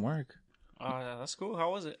home from work. That's cool.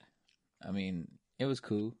 How was it? I mean, it was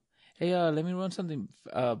cool. Hey, let me run something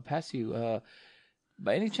past you.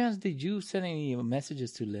 By any chance, did you send any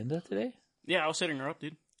messages to Linda today? Yeah, I was hitting her up,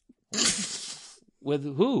 dude. With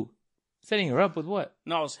who? Setting her up with what?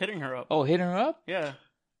 No, I was hitting her up. Oh, hitting her up? Yeah,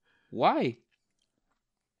 Why?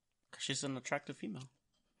 'cause she's an attractive female.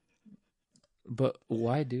 But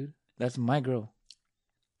why, dude? That's my girl.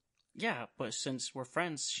 Yeah, but since we're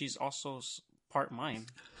friends, she's also part mine.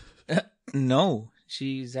 No,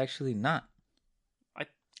 she's actually not.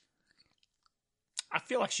 I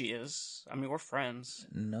feel like she is. I mean, we're friends.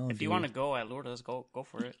 No, If you want to go at Lourdes, go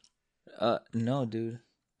for it. No, dude.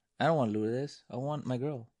 I don't want Lourdes. I want my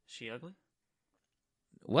girl. Is she ugly?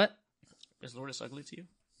 What? Is Lourdes ugly to you?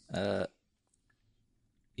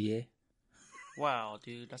 Yeah. Wow,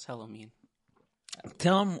 dude, that's hella mean.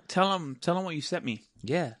 Tell him what you sent me.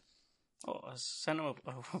 Yeah. Oh, I sent him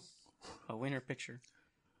a winter picture.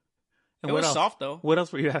 And It what was else? soft, though. What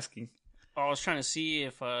else were you asking? I was trying to see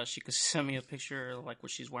if she could send me a picture, like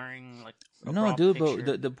what she's wearing, like a No, bra dude, picture.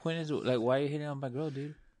 but the point is, like, why are you hitting on my girl,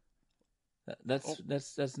 dude?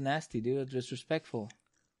 That's nasty, dude. That's disrespectful.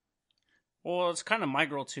 Well, it's kind of my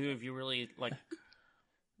girl too. If you really like,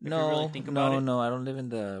 you No, really think about it. no, I don't live in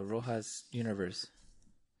the Rojas universe.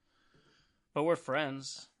 But we're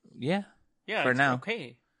friends. Yeah. Yeah, For it's now.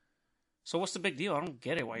 okay. So what's the big deal? I don't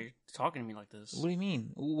get it. Why you're talking to me like this? What do you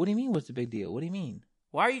mean? What do you mean? What's the big deal? What do you mean?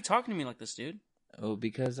 Why are you talking to me like this, dude? Oh,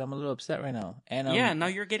 because I'm a little upset right now, and Yeah, now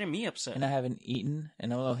you're getting me upset. and I haven't eaten,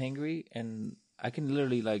 and I'm a little hangry, and I can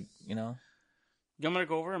literally You want me to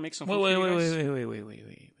go over and make some food for you guys?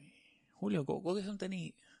 Wait. Julio, go get something to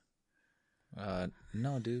eat.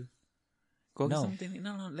 no, dude, Go get No. something to eat.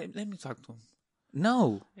 No, let me talk to him.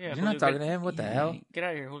 no, Yeah, you're Julio, not talking to him. What the hell, Get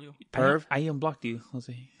out of here, Julio. perv? I unblocked you,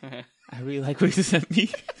 Jose. I really like what you sent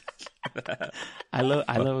me. I love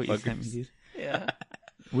what you sent me, dude. Yeah.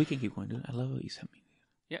 We can keep going, dude. I love what you sent me.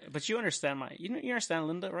 Yeah, but you understand you understand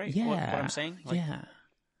Linda, right? Yeah. What I'm saying? Like, Yeah.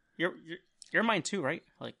 You're mine too, right?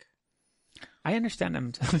 Like, I understand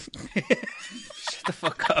them. Shut the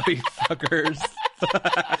fuck up, you fuckers.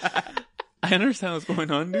 I understand what's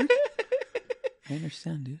going on, dude. I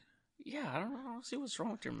understand, dude. yeah, I don't see what's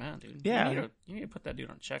wrong with your man, dude. Yeah. You need to put that dude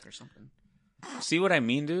on check or something. See what I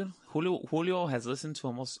mean, dude? Julio has listened to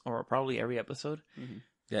almost or probably every episode,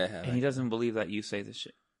 Yeah, and he doesn't believe that you say this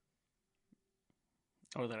shit.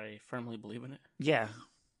 Or that I firmly believe in it. Yeah.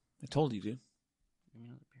 I told you, dude. Give me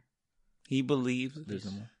another beer. He believes. There's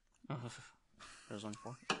no more. Oh, there's only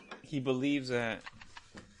 4. He believes that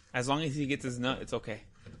as long as he gets his nut, it's okay.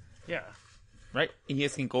 Yeah. Right? And you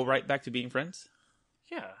guys can go right back to being friends?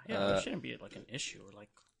 Yeah, there shouldn't be like an issue or like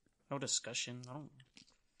no discussion. I don't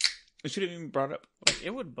It should have even brought up. like. It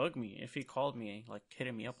would bug me if he called me like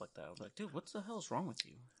hitting me up like that. I was like, dude, what the hell's wrong with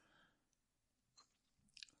you?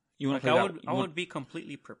 You want Like, to play I would be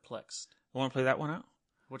completely perplexed. Want to play that one out?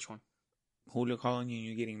 Which one? Julio calling you and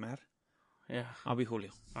you getting mad? Yeah. I'll be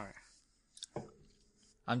Julio. All right.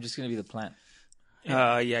 I'm just gonna be the plant.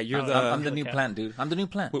 Yeah, you're the. I'm the new cat. plant, dude. I'm the new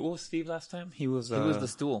plant. Wait, what was Steve last time? He was. He was the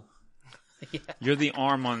stool. You're the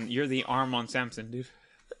arm on Samson, dude.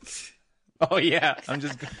 Oh yeah, I'm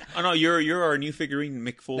just. Oh no, you're our new figurine,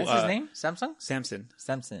 McFull. That's his name? Samsung? Samson.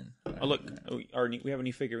 Samson. Oh look, we have a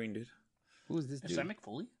new figurine, dude. Who is this dude? Is that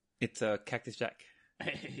McFoley? It's Cactus Jack.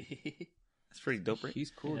 That's pretty dope, right?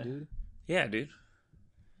 He's cool, Yeah. dude. Yeah, dude.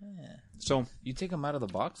 Yeah. So You take them out of the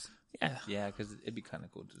box? yeah, Yeah, because it'd be kind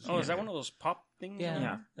of cool. Just Oh, is that one of those pop things? Yeah.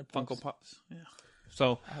 yeah, They're Funko Pops. Pops. Yeah.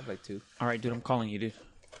 So I have like 2. all right, dude, I'm calling you, dude.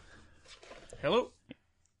 Hello.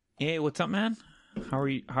 Hey, what's up, man? How are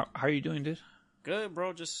you? How are you doing, dude? Good,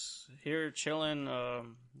 bro. Just here chilling. About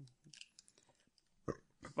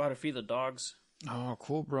to feed the dogs. Oh,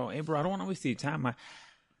 cool, bro. Hey, bro, I don't want to waste your time.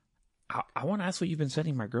 I want to ask what you've been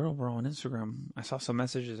sending my girl, bro, on Instagram. I saw some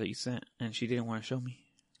messages that you sent, and she didn't want to show me.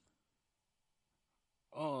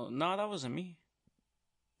 Oh no, that wasn't me.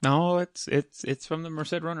 No, it's from the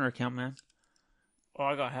Merced Runner account, man. Oh,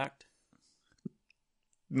 I got hacked.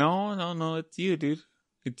 No, it's you, dude.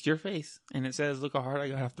 It's your face, and it says, "Look how hard I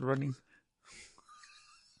got after running."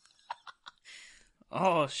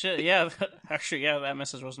 Oh shit! Yeah, actually, yeah, that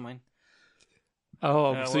message was mine.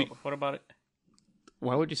 Oh, so what about it?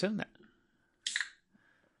 why would you send that?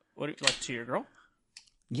 What like to your girl?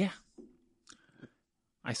 Yeah,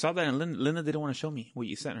 I saw that, and Linda didn't want to show me what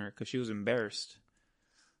you sent her because she was embarrassed.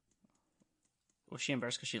 Was she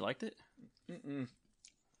embarrassed because she liked it? Mm-mm.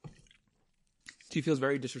 She feels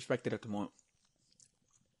very disrespected at the moment.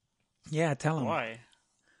 Yeah, tell him. Why?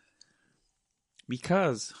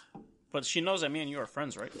 Because. But she knows that me and you are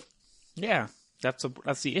friends, right? Yeah, that's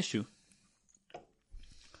the issue.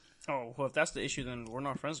 Oh, well, if that's the issue, then we're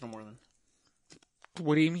not friends no more. Then.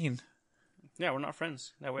 What do you mean? Yeah, we're not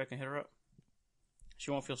friends. That way I can hit her up.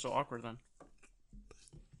 She won't feel so awkward then.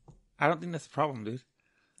 I don't think that's the problem, dude.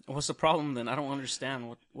 What's the problem then? I don't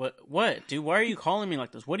understand. What, dude? Why are you calling me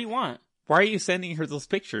like this? What do you want? Why are you sending her those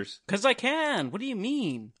pictures? Because I can. What do you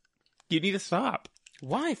mean? You need to stop.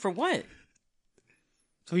 Why? For what?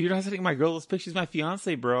 So you're not sending my girl those pictures, my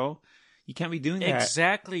fiance, bro. You can't be doing that.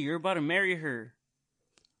 Exactly. You're about to marry her.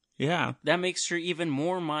 Yeah. That makes her even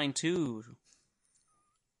more mine too.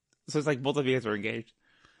 So it's like both of you guys are engaged.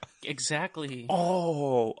 Exactly.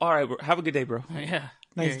 Oh, all right, bro. Have a good day, bro. Yeah.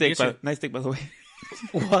 Nice Here, steak, nice steak, by the way.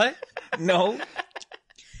 What? No.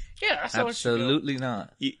 Yeah, that's how it should go. Absolutely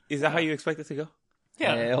not. Is that how you expect it to go?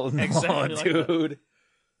 Yeah, Hell no, exactly like that. dude.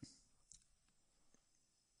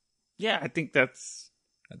 Yeah, I think that's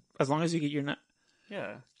as long as you get your nut.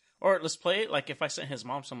 Yeah. Or let's play it like if I sent his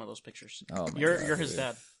mom some of those pictures. Oh my You're God, his dude.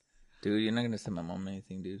 dad. Dude, you're not gonna send my mom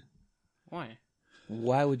anything, dude. Why?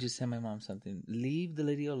 Why would you send my mom something? Leave the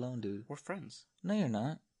lady alone, dude. We're friends. No, you're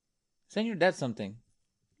not. Send your dad something.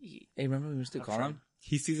 He- Hey, remember we used to I've call tried. him?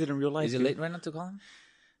 He sees it in real life. Is it dude. late right now to call him?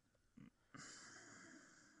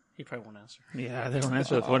 He probably won't answer. Yeah, they don't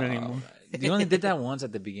answer the phone anymore. You only did that once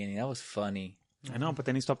at the beginning. That was funny. I know, but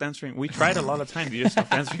then he stopped answering. We tried a lot of times. He just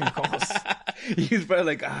stopped answering calls. He was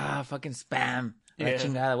probably like, fucking spam. La Yeah.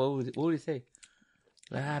 chingada. What would he say?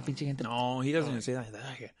 Pinche gente. No, he doesn't even say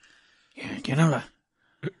that. ¿Quién habla?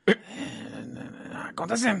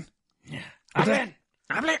 Contesten. Yeah. Hablen.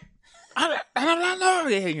 Hable. Están hablando.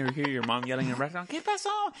 Yeah, you hear your mom yelling in the background. ¿Qué pasó?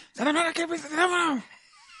 ¿Se la mera que pisa el teléfono?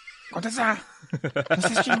 Contesta. No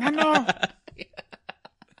estás chingando.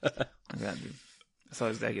 Yeah, dude. So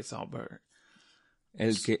his dad gets all burnt.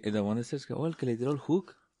 The one that says, el que le tiró el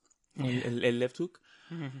hook. El left hook.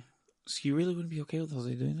 Mm-hmm. So you really wouldn't be okay with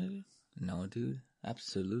Jose doing it? No, dude.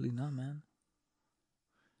 Absolutely not, man.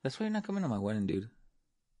 That's why you're not coming to my wedding, dude.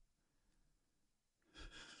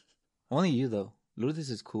 Only you, though. Lourdes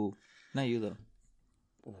is cool. Not you, though.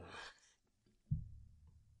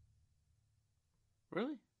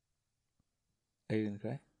 Really? Are you gonna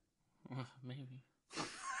cry? Maybe.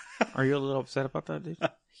 Are you a little upset about that, dude?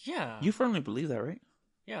 Yeah. You firmly believe that, right?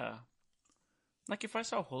 Yeah. Like if I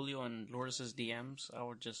saw Julio and Lourdes' DMs, I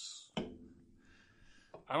would just...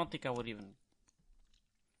 I don't think I would even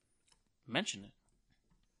mention it.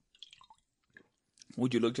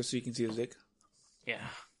 Would you look just so you can see his dick? Yeah.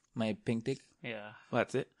 My pink dick? Yeah. Well,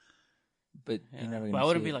 that's it. But Yeah. you're never But gonna I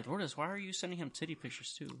wouldn't see be it. like, Lourdes, why are you sending him titty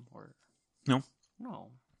pictures too? Or No.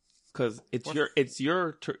 no. Because it's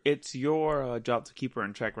your job to keep her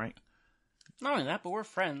in check, right? Not only that, but we're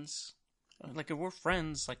friends. Like if we're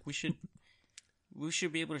friends, like we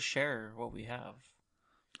should be able to share what we have.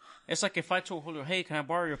 It's like if I told Julio, hey, can I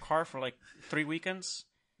borrow your car for like 3 weekends?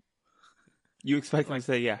 You expect him to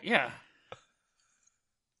say yeah. Yeah.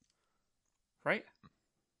 Right?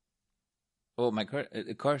 Oh, my car.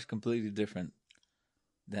 The car is completely different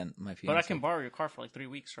than my fiance. But I can borrow your car for like 3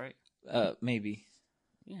 weeks, right? Maybe.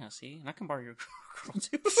 Yeah, see? And I can borrow your girl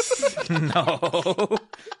too. No.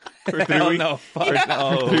 For 3 Hell weeks? no. Fuck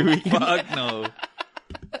no. 3 weeks. Fuck no.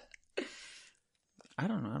 I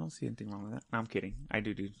don't know. I don't see anything wrong with that. No, I'm kidding. I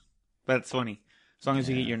do, dude. But it's funny. As long as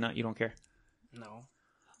you get your nut, you don't care. No.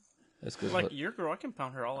 That's good. Like your girl, I can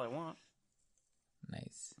pound her all I want.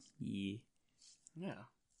 Nice. Yeah. Yeah.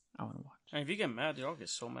 I want to watch. And if you get mad, dude, I'll get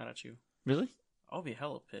so mad at you. Really? I'll be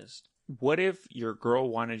hella pissed. What if your girl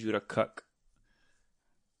wanted you to cuck?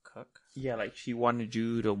 Cuck? Yeah, like she wanted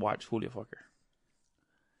you to watch Julio fuck her.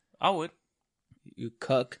 I would. You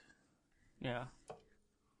cuck. Yeah.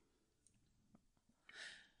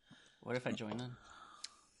 What if I join in?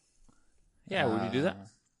 Yeah, would you do that?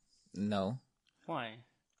 No. Why?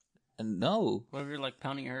 No. What if you're like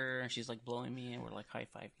pounding her and she's like blowing me and we're like high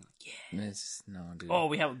fiving? Like, yeah. No, dude. Oh,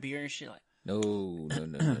 we have a beer and shit. Like, No.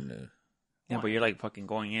 Yeah, but you're like fucking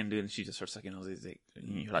going in, dude, and she just starts sucking all these dick.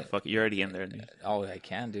 You're like, fuck it, you're already in there, dude. Oh, I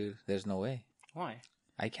can, dude. There's no way. why?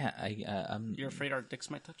 I can't. I'm. You're afraid our dicks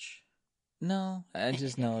might touch? No, I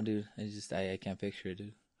just no, dude. I can't picture it,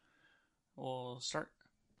 dude. Well, start.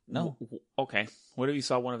 No. Okay. What if you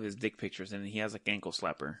saw one of his dick pictures and he has like ankle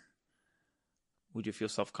slapper? Would you feel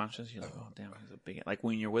self-conscious? You're like, oh, damn, he's a big... Like,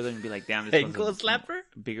 when you're with him, you'd be like, damn, this Ankle one's a slapper?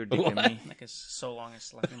 bigger dick than me. Like, it's so long it's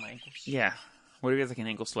slapping my ankles. Yeah. What if he has like an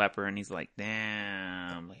ankle slapper and he's like,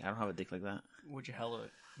 damn, like I don't have a dick like that. Would you hella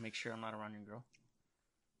make sure I'm not around your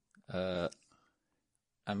girl?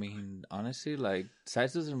 I mean, honestly, like,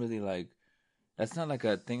 size doesn't really, like... That's not, like,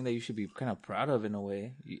 a thing that you should be kind of proud of in a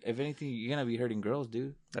way. If anything, you're gonna be hurting girls,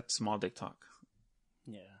 dude. That's small dick talk.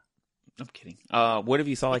 Yeah. I'm kidding. What if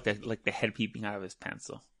you saw like the head peeping out of his pants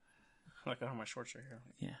though? Like, I have my shorts right here.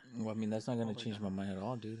 Yeah. Well, I mean, that's not gonna change my mind at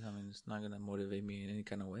all, dude. I mean, it's not gonna motivate me in any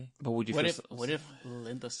kind of way. But would you What if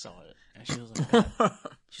Linda saw it and she was like, God,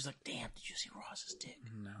 she's like, damn, did you see Ross's dick?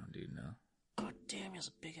 No, dude, no. God damn, he has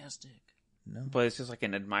a big ass dick. No. But it's just like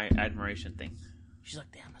an admiration thing. She's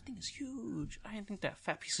like, damn, that thing is huge. I didn't think that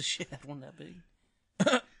fat piece of shit had one that big.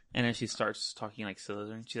 And then she starts talking like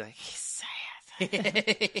Slytherin. She's like, he's sad.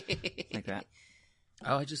 Like that.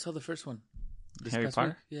 Oh, I just saw the first one. Harry past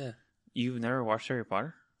Potter? week. Yeah. You've never watched Harry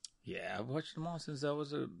Potter? Yeah, I've watched them all since I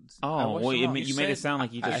was a... Oh, well, you made it sound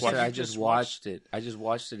like you just watched it. I just watched it. I just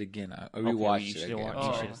watched it again. I rewatched it again.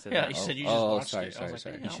 You should have said that. You said you just watched sorry, it. sorry.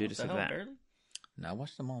 Like, You should have said that. Barely? No, I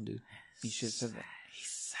watched them all, dude. You should have said that.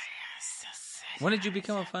 When did you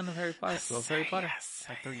become a fan of Harry Potter?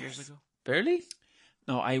 Like 3 years ago. Barely?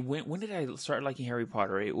 No, when did I start liking Harry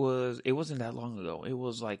Potter? It wasn't that long ago. It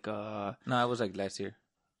was like No, it was like last year.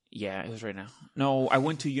 yeah, it was right now. No, I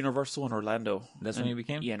went to Universal in Orlando. That's when you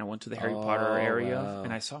became? Yeah, and I went to the Harry Potter area wow.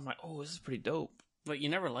 and I saw this is pretty dope. But you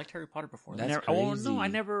never liked Harry Potter before. That's That. Oh crazy. no, I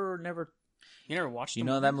never. You never watched. You the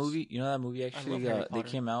know that movies? movie? You know that movie actually? Harry They Potter.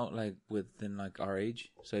 came out like within like our age.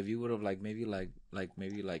 So if you would have like maybe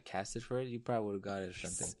casted for it, you probably would have got it or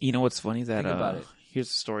something. You know what's funny that Think about it. Here's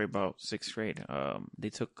a story about 6th grade.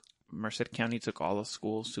 Merced County took all the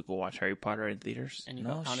schools to go watch Harry Potter in theaters. And you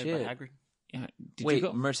No got pounded shit. by Hagrid. Yeah. Did Wait, you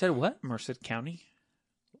go? Merced what? Merced County?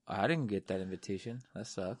 I didn't get that invitation. That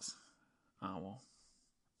sucks. Oh well.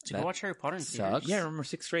 To go watch Harry Potter in theaters. sucks. Yeah, remember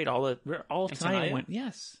 6th grade? All In tonight Tenaya? went.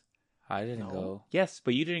 Yes. I didn't No. go. Yes,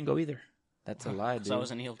 but you didn't go either. That's a lie, dude. Because I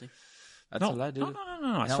was in ELD. That's a lie, dude. No.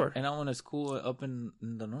 I swear. And I went to school up in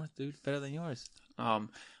the north, dude. Better than yours.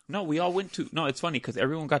 No, we all went to. No, it's funny because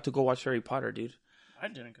everyone got to go watch Harry Potter, dude. I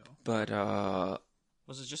didn't go. But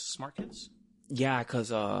Was it just smart kids? yeah,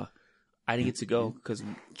 because I didn't get to go because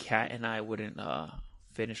Kat and I wouldn't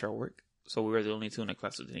finish our work, so we were the only two in the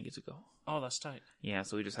class who didn't get to go. Oh, that's tight. Yeah,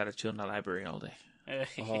 so we just had to chill in the library all day.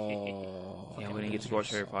 Oh. Yeah, we didn't get to go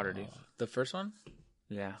watch Harry Potter, dude. The first one?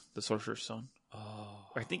 Yeah, the Sorcerer's Stone. Oh.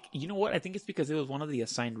 I think you know what? I think it's because it was one of the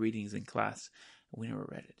assigned readings in class. We never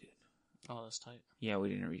read it, dude. Oh, that's tight. Yeah, we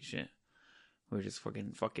didn't read shit. We were just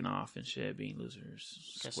fucking off and shit, being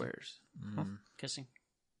losers, Guessing. squares. Kissing.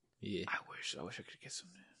 Yeah. I wish I could kiss him,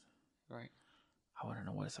 dude. Right. I want to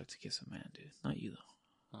know what it's like to kiss a man, dude. Not you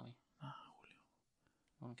though. Not me. Nah, Julio.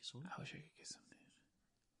 I want to kiss Julio. I wish I could kiss him, dude.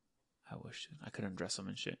 I wish, dude. I could undress him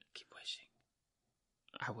and shit. Keep wishing.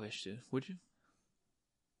 I wish, dude. Would you?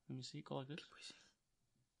 Let me see. Go like this. Keep wishing.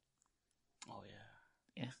 Oh,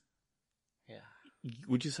 yeah. Yeah. Yeah.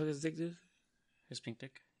 Would you suck his dick, dude? His pink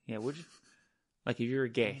dick. Yeah, would you? Like, if you were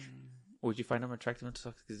gay, would you find him attractive enough to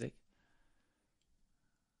suck his dick?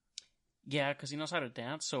 Yeah, because he knows how to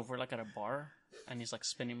dance. So if we're like at a bar and he's like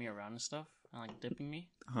spinning me around and stuff and like dipping me,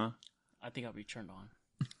 Huh? I think I'll be turned on.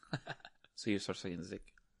 So you start sucking his dick.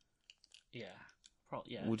 Yeah.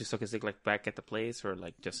 Probably. Yeah. Would you suck his dick like back at the place or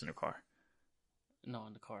like just in the car? No,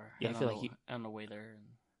 in the car. Yeah, and I feel on like on the way there.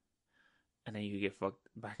 And then you get fucked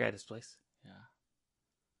back at his place. Yeah.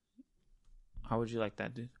 How would you like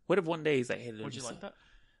that, dude? What if one day he's like, "Hey, Would you like that?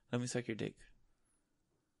 Let me suck your dick."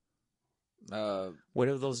 Uh, What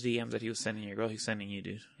if those DMs that he was sending your girl, he's sending you,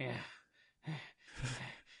 dude? Yeah.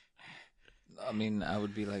 I mean, I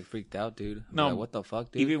would be like freaked out, dude. No, Like, what the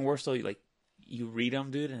fuck, dude? Even worse though, like you read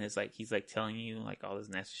them, dude, and it's like he's like telling you like all this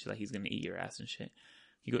nasty shit, like he's gonna eat your ass and shit.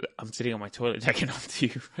 You go, I'm sitting on my toilet jacking off to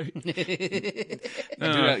you, right?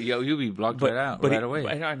 Dude, you'll be blocked right away.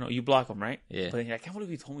 I know you block them, right? Yeah. But I can't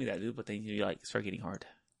believe you told me that, dude. But then you like start getting hard.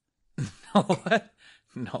 What?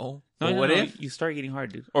 No. No, what if you start getting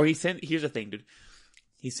hard, dude? Or here's the thing, dude.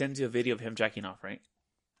 He sends you a video of him jacking off, right?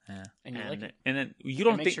 Yeah. And you like it. And then you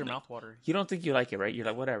don't It think makes your mouth water. You don't think you like it, right? You're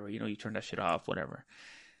like, whatever, you turn that shit off, whatever.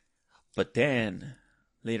 But then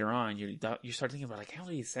later on, you start thinking about like, how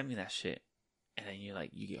did he send me that shit? And then you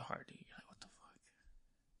get hard, dude. You're like, what the fuck?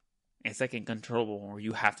 And it's like uncontrollable, or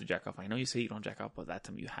you have to jack off. I know you say you don't jack off, but that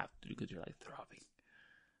time you have to because you're like throbbing.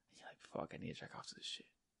 And you're like, fuck, I need to jack off to this shit.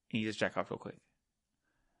 And you just jack off real quick.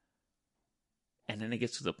 And then it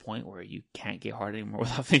gets to the point where you can't get hard anymore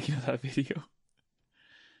without thinking of that video.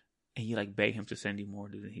 And you like beg him to send you more,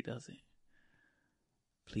 dude, and he doesn't.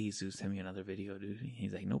 Please, dude, send me another video, dude. And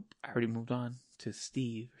he's like, nope, I already moved on to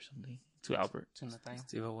Steve or something. To Albert.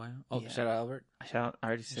 Steve O'Wine? Oh, yeah. Shout out Albert? I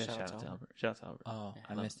already said shout out to Albert. Shout out to Albert. Oh, yeah,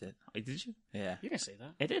 I missed it. Wait, did you? Yeah. You didn't say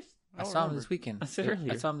that. I did. I saw him this weekend. I said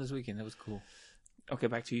earlier. I saw him this weekend. It was cool. Okay,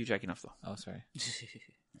 back to you jacking off, though. Oh, sorry.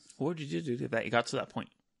 What did you do that you got to that point?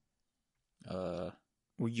 Where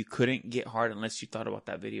you couldn't get hard unless you thought about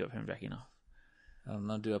that video of him jacking off. I don't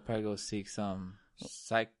know, dude. I'll probably go seek some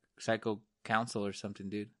psycho counsel or something,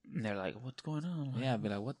 dude. And they're like, what's going on? Yeah, I'd be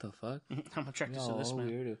like, what the fuck? I'm attracted to this man.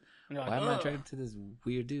 Weird. Like, why am I attracted to this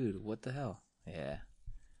weird dude? What the hell? Yeah.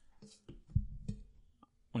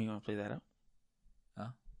 Well, you want to play that out? Huh?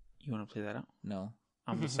 You want to play that out? No.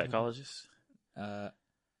 I'm the psychologist.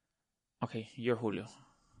 Okay, you're Julio.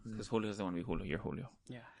 Because Julio doesn't want to be Julio. You're Julio.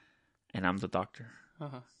 Yeah. And I'm the doctor.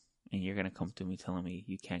 Uh-huh. And you're going to come to me telling me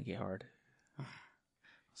you can't get hard.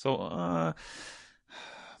 So,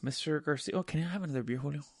 Mr. Garcia. Oh, can I have another beer,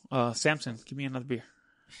 Julio? Samson, give me another beer.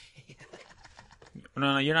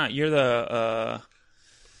 No, you're not. You're the.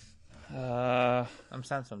 I'm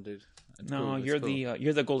Samson, dude. No, you're cool.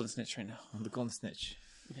 You're the golden snitch right now. I'm the golden snitch.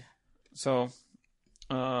 Yeah. So,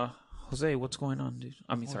 Jose, what's going on, dude?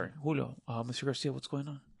 I mean, sorry, Julio. Mr. Garcia, what's going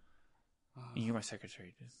on? And you're my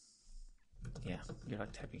secretary, dude. Yeah, you're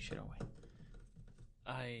like typing shit away.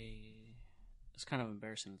 It's kind of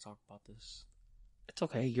embarrassing to talk about this. It's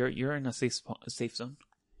okay. You're in a safe zone.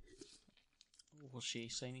 Will she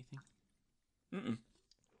say anything? Mm-mm.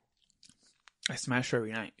 I smash her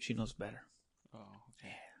every night. She knows better. Oh, okay.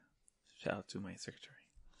 Yeah. Shout out to my secretary.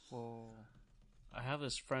 Well, I have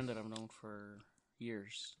this friend that I've known for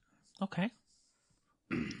years. Okay.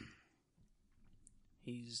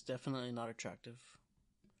 He's definitely not attractive.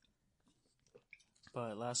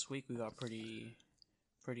 But last week we got pretty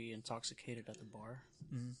intoxicated at the bar.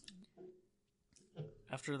 Mm.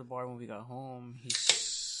 After the bar, when we got home,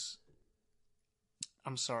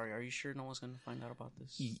 I'm sorry, are you sure no one's going to find out about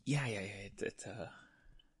this? Yeah.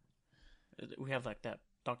 We have like that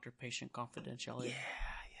doctor-patient confidentiality. Yeah.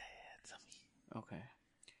 Tell me. Okay.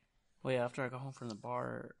 Well, yeah, after I got home from the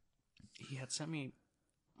bar, he had sent me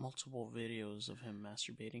multiple videos of him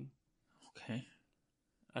masturbating. Okay.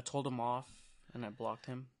 I told him off, and I blocked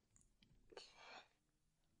him.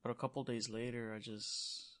 But a couple days later,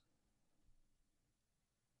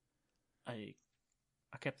 I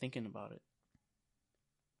kept thinking about it.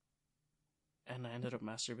 And I ended up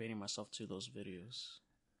masturbating myself to those videos.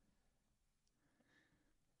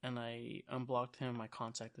 And I unblocked him. I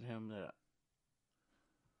contacted him that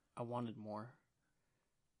I wanted more.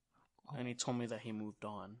 Oh. And he told me that he moved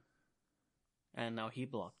on. And now he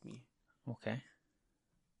blocked me. Okay.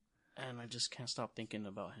 And I just can't stop thinking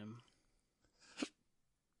about him.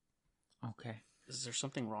 Okay. Is there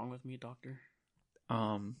something wrong with me, doctor?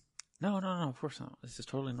 No, of course not. This is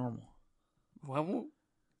totally normal. Why won't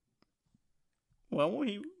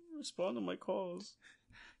he respond to my calls?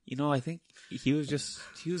 You know, I think he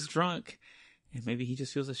was drunk, and maybe he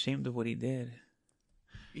just feels ashamed of what he did.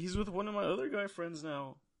 He's with one of my other guy friends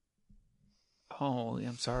now. Oh,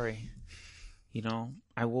 I'm sorry. You know,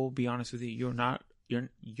 I will be honest with you. You're not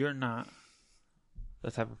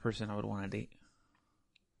the type of person I would want to date.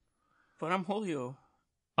 But I'm Julio.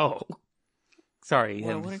 Oh, sorry.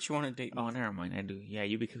 Why wouldn't you want to date me? Oh, never mind. I do. Yeah,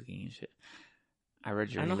 you be cooking and shit. I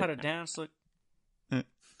read your. I know how to dance. Look.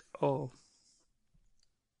 Oh.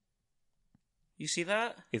 You see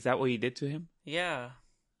that? Is that what you did to him? Yeah.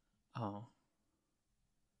 Oh.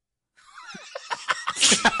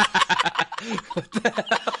 What the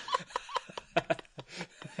hell?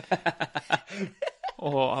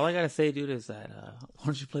 Oh, all I gotta say, dude, is that why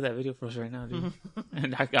don't you play that video for us right now, dude?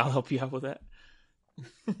 And I'll help you out with that.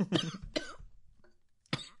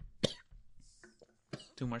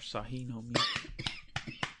 Too much Sahin on me.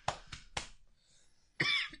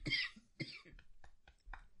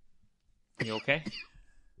 You okay?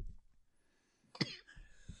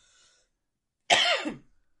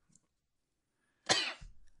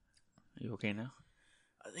 You okay now?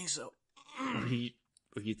 I think so.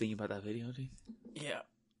 Were you thinking about that video, dude? Yeah.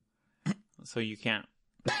 So you can't.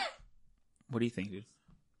 What do you think, dude?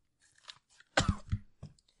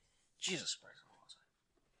 Jesus Christ.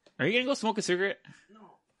 Are you gonna go smoke a cigarette?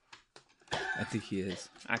 No. I think he is.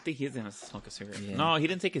 I think he's gonna smoke a cigarette. Yeah. No, he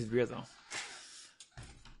didn't take his beer though.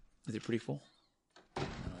 Is it pretty full?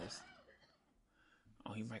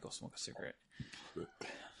 Oh, he might go smoke a cigarette.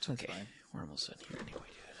 It's okay. fine. We're almost done here anyway,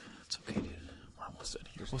 dude. It's okay, dude. We're almost done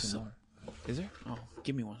here. There's What's two up? more. Is there? Oh,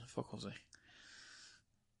 give me one. Fuck Jose.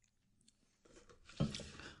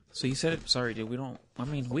 So you said it. Sorry, dude. We don't. I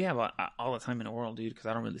mean, we have all the time in the world, dude. Because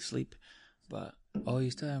I don't really sleep. But Oh,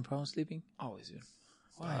 you still having problems sleeping? always, dude.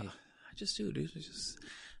 Why? I just do, dude. It's just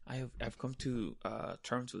I've come to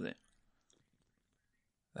terms with it.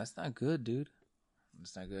 That's not good, dude.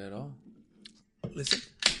 That's not good at all. Listen.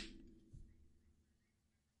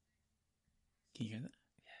 Can you hear that?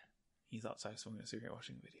 Yeah. He's outside smoking a cigarette,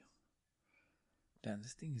 watching a video. Damn,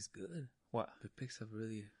 this thing is good. What? It picks up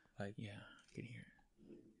really, like... Yeah, I can hear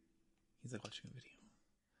it. He's like watching a video.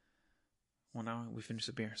 Well, now we finished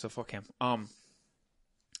the beer, so fuck him.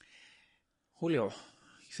 Julio,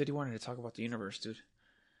 you said you wanted to talk about the universe, dude.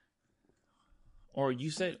 Or you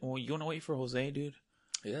said, well, you want to wait for Jose, dude?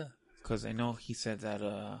 Yeah. Because I know he said that,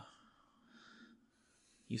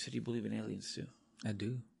 you said you believe in aliens, too. I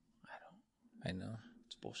do. I don't. I know.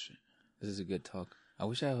 It's bullshit. This is a good talk. I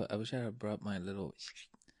wish I had brought my little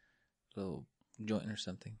joint or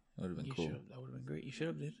something. It would have been You cool. should have. That would have been great. You should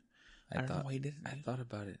have, dude. I don't know why you didn't. I thought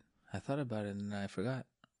about it and then I forgot.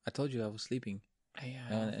 I told you I was sleeping. Yeah.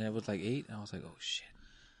 And it was like 8 and I was like, oh shit.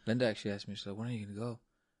 Linda actually asked me, she's like, when are you going to go?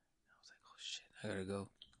 I was like, oh shit, I got to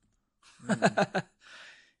go.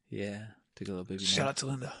 Yeah. Took a little baby Shout nap. out to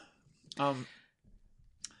Linda.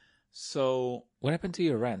 So What happened to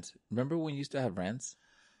your rants? Remember when you used to have rants?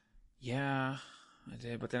 yeah, I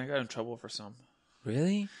did, but then I got in trouble for some.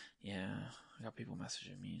 Really? Yeah, I got people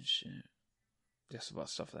messaging me and shit, just about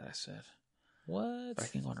stuff that I said. What? But I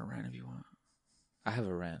can go on a rant if you want. I have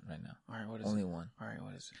a rant right now. All right, what is Only it? one. All right,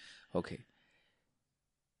 what is it? Okay.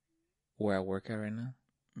 Where I work at right now,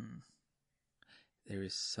 Mm. there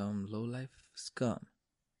is some low-life scum,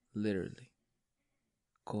 literally,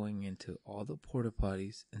 going into all the porta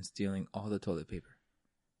potties and stealing all the toilet paper.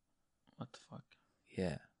 What the fuck?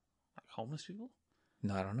 Yeah. Like homeless people?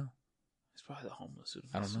 No, I don't know. It's probably the homeless. Dude.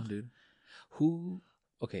 I don't know, dude. Who?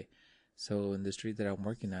 Okay. So in the street that I'm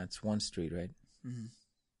working at, it's one street, right? Mm-hmm.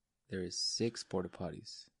 There is 6 porta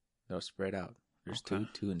potties. They're spread out. There's Okay.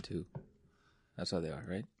 2, 2, and 2. That's how they are,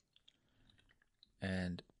 right?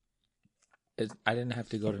 And I didn't have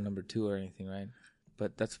to go to number 2 or anything, right?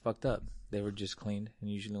 But that's fucked up. They were just cleaned, and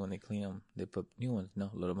usually when they clean them, they put new ones.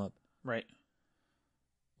 No, load them up. Right.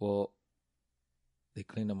 Well, they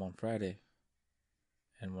cleaned them on Friday,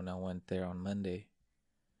 and when I went there on Monday,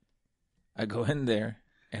 I go in there,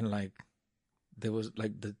 and like, there was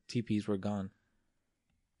like the TPs were gone,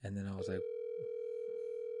 and then I was like,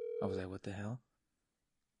 what the hell?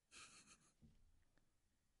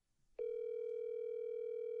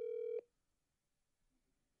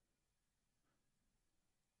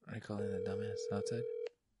 Are you calling a dumbass outside?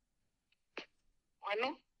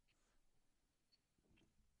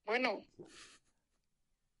 Bueno.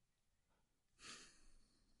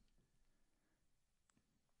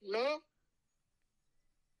 ¿No?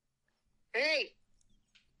 ¡Hey!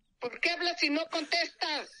 ¿Por qué hablas y no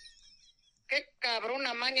contestas? ¿Qué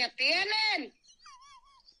cabrona maña tienen?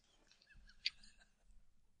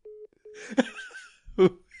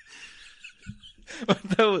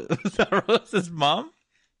 Was that Rose's mom?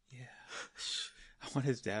 Yeah. I want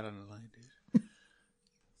his dad on the line, dude.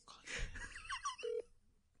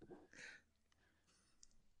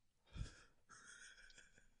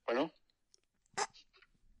 Bueno.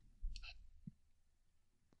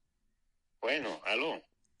 Bueno, aló.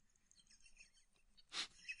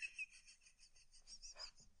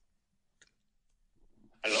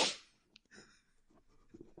 ¿Aló?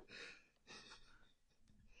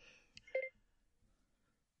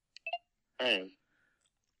 Hey.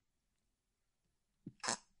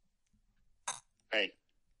 Hey.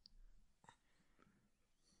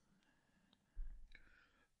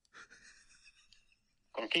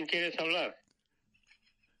 ¿Con quién quieres hablar?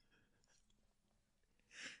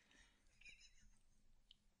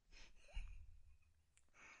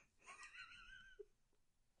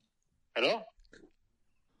 ¿Aló?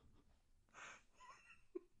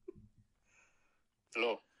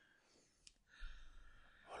 ¿Aló?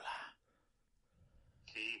 Hola.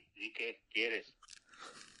 Sí, ¿y qué ¿Qué quieres?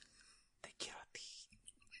 Te quiero a ti.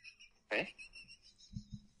 ¿Eh?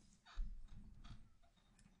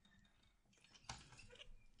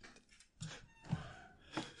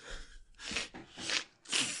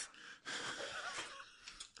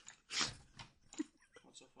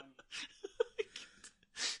 What's so funny?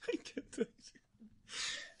 I can't tell you.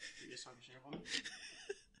 You just talking shit about me?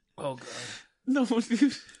 Oh god. No, dude. What's so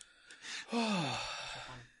funny?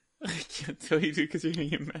 I can't tell you, dude, because you're gonna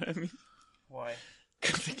get mad at me. Why?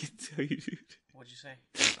 Because I can't tell you, dude. What'd you say?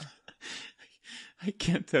 I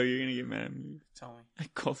can't tell you, you're gonna get mad at me. Tell me. I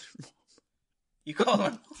called her mom. You called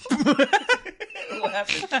him. What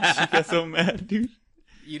happened? She got so mad, dude.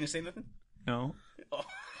 You didn't say nothing? No. Oh.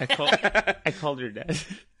 I called her dad.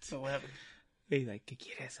 So what happened? He's like, ¿qué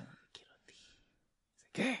quieres? Quiero a ti.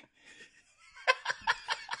 ¿Qué?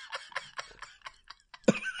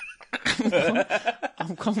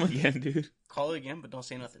 I'm calm again, dude. Call it again, but don't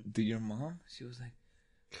say nothing. Dude, your mom, she was like,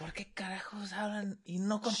 ¿por qué carajos hablan y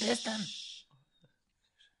no contestan?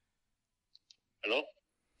 ¿Aló?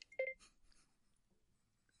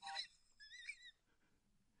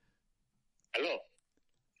 ¿Aló?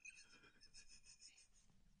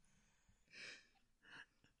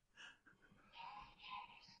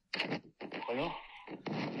 ¿Aló?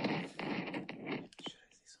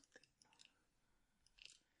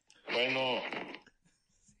 Bueno,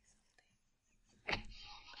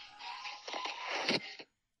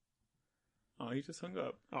 Oh, he just hung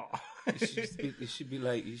up. Oh. You should be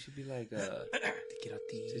like, te quiero a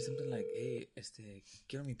ti. Say something like, hey,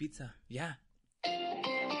 quiero mi pizza. Yeah. The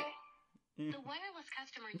wireless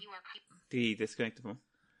customer you are Did he disconnect the phone?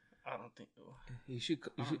 I don't think. You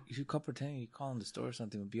should call pretending you call in the store or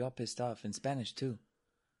something. Be all pissed off in Spanish too.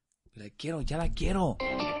 Be like, quiero, ya la quiero.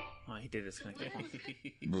 Oh, he did disconnect the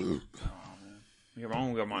phone. Your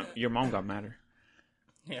mom got madder.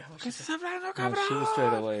 Yeah. No, she was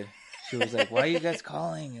straight away. She was like, why are you guys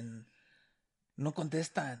calling? And no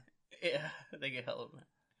contestan. Yeah, they get hella mad.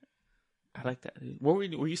 I like that, dude. Were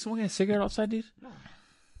you smoking a cigarette outside, dude? No.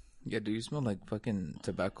 Yeah, dude, you smell like fucking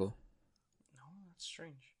tobacco. No, that's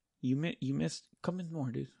strange. You missed. Come in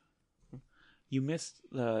more, dude. You missed.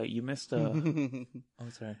 Oh,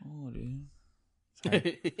 sorry. Oh, dude.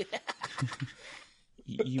 Sorry.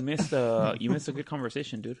 You missed a good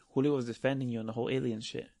conversation, dude. Julio was defending you on the whole alien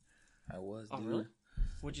shit. I was, Oh, dude. really?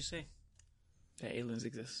 What'd you say? That aliens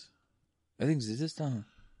exist. I think this is done.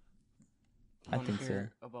 I Wanna think so.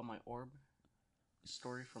 hear about my orb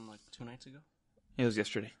story from like 2 nights ago? It was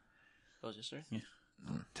yesterday. That was yesterday? Yeah.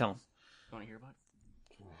 Tell him. You want to hear about it?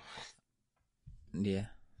 Yeah.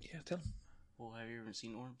 Yeah, tell him. Well, have you ever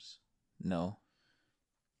seen orbs? No.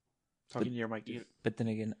 Talking to your mic, dude. But then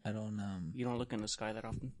again, I don't, You don't look in the sky that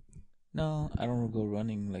often? no, I don't go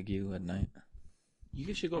running like you at night. You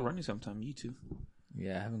guys should go running sometime. You too.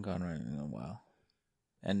 Yeah, I haven't gone running in a while.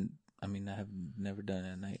 And, I mean, I have never done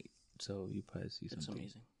it at night, so you probably see It's something.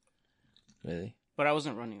 amazing. Really? But I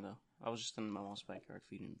wasn't running, though. I was just in my mom's backyard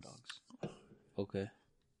feeding the dogs. Okay.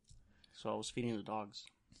 So I was feeding the dogs.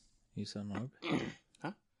 You saw an orb?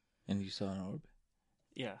 Huh? And you saw an orb?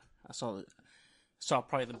 Yeah, I saw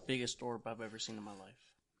probably the biggest orb I've ever seen in my life.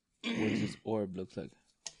 What does this orb look like?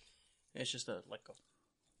 It's just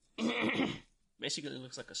basically it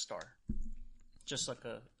looks like a star. Just like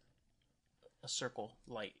a circle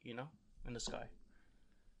light, you know, in the sky.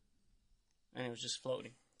 And it was just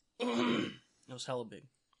floating. It was hella big.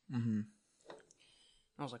 Mm-hmm.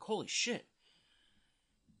 I was like, holy shit.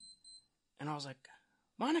 And I was like,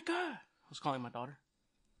 Monica! I was calling my daughter.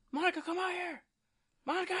 Monica, come out here!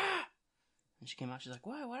 Monica! And she came out, she's like,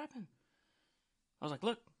 what? What happened? I was like,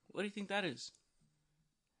 look, what do you think that is?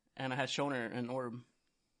 And I had shown her an orb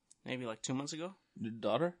maybe like 2 months ago. Your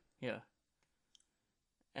daughter? Yeah.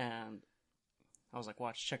 And I was like,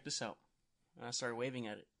 watch, check this out. And I started waving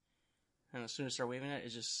at it. And as soon as I started waving at it, it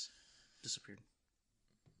just disappeared.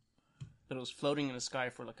 But it was floating in the sky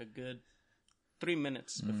for like a good 3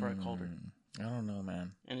 minutes before I called her. I don't know,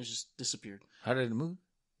 man. And it just disappeared. How did it move?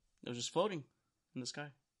 It was just floating in the sky.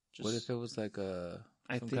 Just, What if it was like some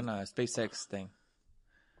kind of SpaceX thing?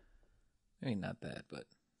 Maybe not that, but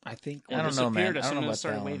I think. It I don't know, man. disappeared as I soon don't know as about it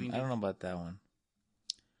started that one. waving, I don't dude. know about that one.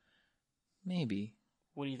 Maybe.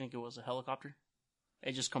 What do you think it was? A helicopter?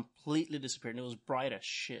 It just completely disappeared. And it was bright as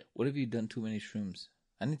shit. What have you done too many shrooms?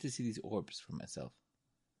 I need to see these orbs for myself.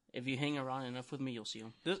 If you hang around enough with me, you'll see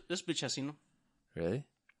them. This bitch has seen them. Really?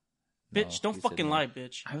 Bitch, don't you said fucking no. lie,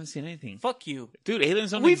 bitch. I haven't seen anything. Fuck you. Dude,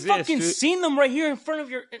 aliens don't We exist. fucking dude. seen them right here in front of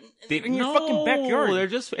your in your fucking backyard. They're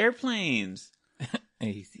just airplanes.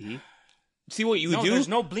 Hey, see? See what you No, do? there's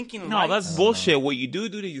no blinking No, lights. that's bullshit. What you do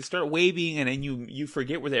is you start waving and then you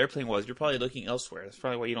forget where the airplane was. You're probably looking elsewhere. That's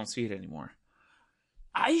probably why you don't see it anymore.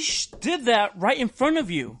 I did that right in front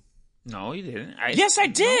of you. No, you didn't. Yes, I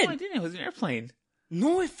did. No, I didn't. It was an airplane.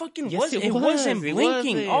 No, it fucking Yes, wasn't. it It was. wasn't It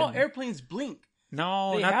blinking. wasn't. All airplanes blink.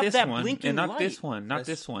 No, They not have this that one. blinking And not light. this one. Not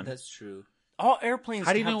this one. That's true. All airplanes.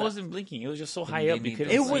 How do you have know it that. wasn't blinking? It was just so Then high they up. You need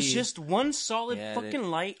couldn't It those was see. just one solid Yeah, fucking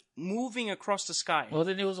light moving across the sky. Well,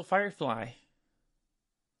 then it was a firefly.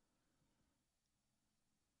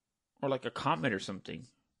 Or like a comet or something.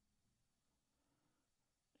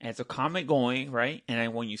 And it's a comet going, right? And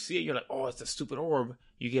then when you see it, you're like, oh, it's a stupid orb.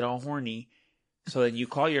 You get all horny. So then you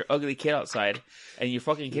call your ugly kid outside, and your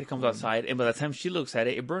fucking kid comes outside, and by the time she looks at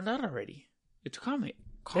it, it burned out already. It's a comet.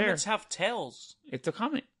 Comets have tails. It's a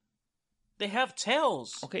comet. They have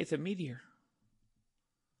tails. Okay, it's a meteor.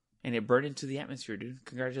 And it burned into the atmosphere, dude.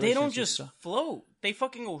 Congratulations. They don't just float. They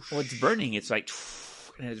fucking go. Well, it's burning. It's like,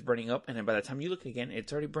 and it's burning up, and then by the time you look again,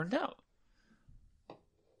 it's already burned out.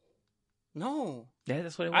 No. Yeah,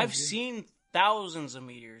 that's what it was. I've dude. seen thousands of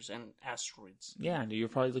meteors and asteroids. Yeah, dude, you're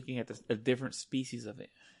probably looking at a different species of it.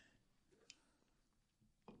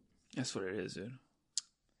 That's what it is, dude.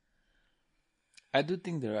 I do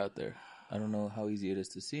think they're out there. I don't know how easy it is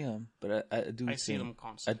to see them, but I do. I see them I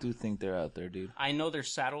constantly. do think they're out there, dude. I know they're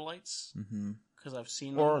satellites Mm-hmm. because I've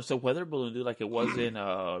seen them. Or it's a weather balloon, dude, like it was in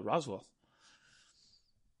Roswell.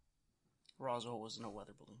 Roswell wasn't a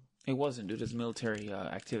weather balloon. It wasn't, dude. It's military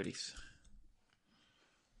activities.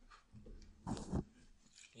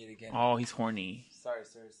 Yet again. Oh, he's horny. Sorry,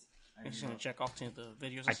 sirs. I'm just gonna check off to the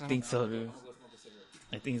videos. I think so, dude.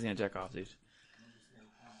 I think he's gonna jack off, dude.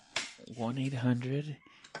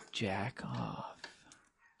 1-800-JACK-OFF.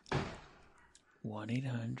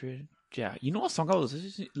 1-800-JACK. You know what song I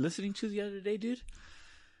was listening to the other day, dude?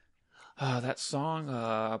 That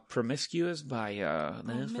song, Promiscuous by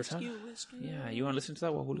Lennox Fortuna. Yeah, you want to listen to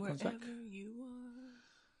that while Julio comes back?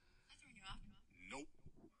 Nope.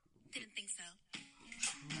 Didn't think so.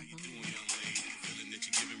 How you doing, young lady? Feeling that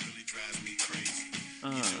you're giving really drives me crazy.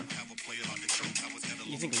 Have a player like the choke. I was at a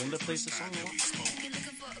You think Linda plays the song a lot?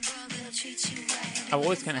 I've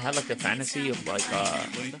always kind of had like a fantasy of like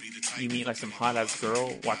you meet like some hot ass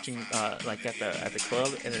girl watching like at the club,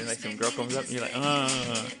 and then like some girl comes up and you're like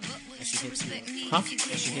And she hits you. huh? And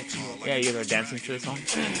she hits you. Yeah, you guys are dancing to the song.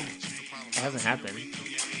 It hasn't happened,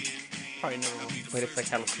 Probably never will. but it's like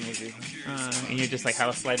hella smooth, and you're just like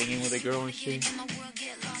hella sliding in with a girl and shit.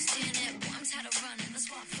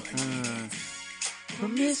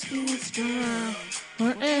 Promiscuous girl,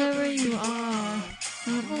 wherever you are,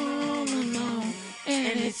 I'm all alone,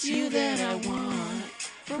 and it's you that I want.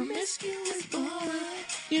 Promiscuous boy,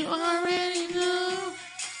 you already know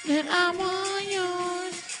that I'm all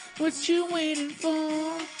yours. What you waiting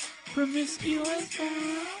for? Promiscuous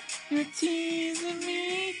boy, you're teasing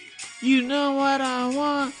me. You know what I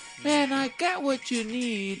want, and I got what you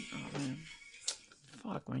need. Oh man,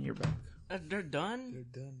 fuck man, you're back. They're done?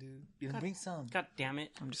 They're done, dude. You can bring some. God damn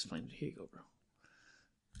it. I'm just playing. Here you go, bro.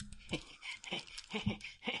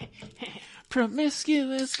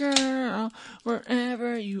 Promiscuous girl,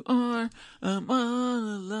 wherever you are, I'm all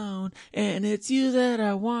alone, and it's you that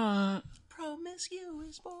I want.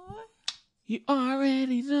 Promiscuous boy. You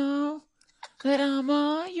already know that I'm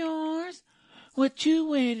all yours. What you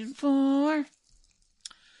waiting for?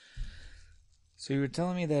 So you were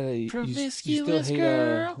telling me that you still Promiscuous hate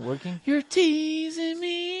girl, working? you're teasing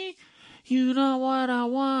me. You know what I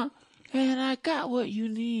want, and I got what you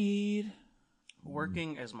need.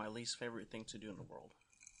 Working is my least favorite thing to do in the world.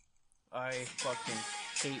 I fucking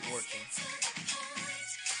hate working.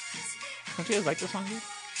 Don't you guys like this song, dude?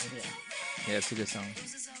 Yeah, it's a good song.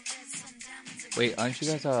 Wait, aren't you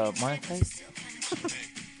guys monetized?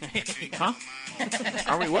 Huh?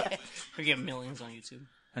 Are we what? We get millions on YouTube.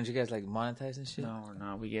 Aren't you guys like monetized and shit? No, we're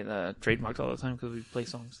not. We get trademarked all the time because we play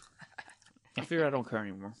songs. I figure I don't care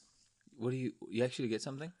anymore. What do you actually get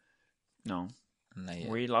something? No. Not yet.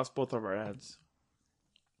 We lost both of our ads.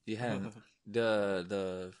 You had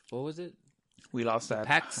the what was it? We lost that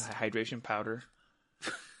packs? hydration powder.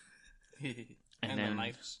 And then the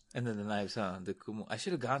knives. And then the knives, huh? The Kumu. I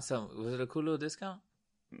should have gotten some. Was it a cool little discount?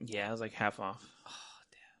 Yeah, it was like half off. Oh,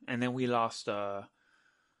 damn. And then we lost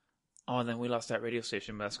then we lost that radio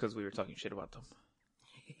station, but that's because we were talking shit about them.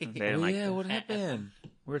 And they didn't like that. What happened?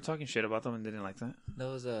 We were talking shit about them and they didn't like that. That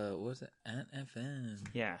was what was it? Ant FM.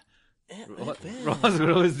 Yeah. Rojas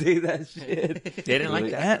would always say that shit. They didn't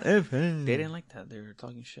like that. Ant FM. They didn't like that. They were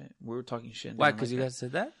talking shit. We were talking shit. Why? Because you guys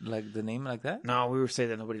said that? Like the name like that? No, we were saying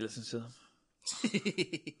that nobody listens to them.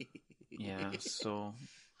 Yeah, so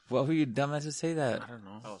Why were you dumbass to say that? I don't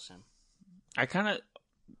know. Oh, Sam. I kind of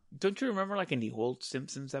don't you remember like in the old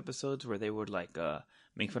Simpsons episodes where they would like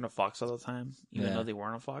make fun of Fox all the time, even though they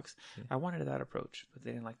weren't on Fox. Yeah. I wanted that approach, but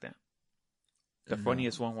they didn't like that. The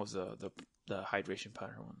funniest one was the hydration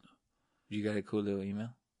powder one. You got a cool little email?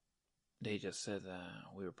 They just said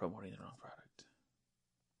we were promoting the wrong product.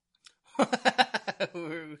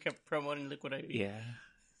 We kept promoting Liquid IV. Yeah.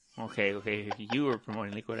 Okay. You were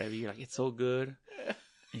promoting Liquid IV. You're like, it's so good.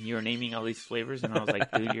 And you were naming all these flavors, and I was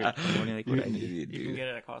like, dude, you're promoting Liquid IV. You can get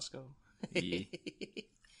it at Costco. Yeah.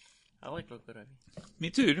 I like Liquid IV. Me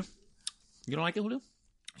too, dude. You don't like it, Julio?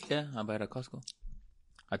 Yeah, I buy it at Costco.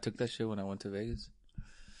 I took that shit when I went to Vegas.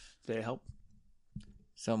 Did it help?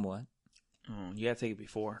 Somewhat. Oh, you gotta take it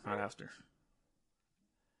before, not after.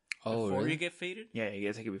 Oh, Before really? you get faded? Yeah, you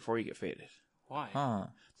gotta take it before you get faded. Why? Huh.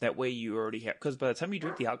 That way you already have... Because by the time you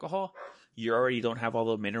drink the alcohol, you already don't have all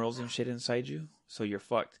the minerals and shit inside you, so you're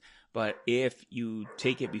fucked. But if you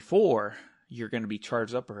take it before, you're going to be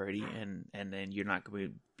charged up already, and then you're not going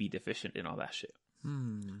to be deficient in all that shit.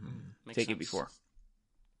 Makes Take it sense. before.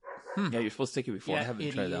 Yeah, you're supposed to take it before. I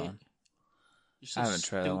haven't tried that idiot. one. You're so I haven't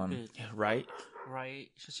tried that one. stupid. Yeah, right? Right?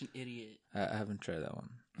 You're such an idiot. I haven't tried that one.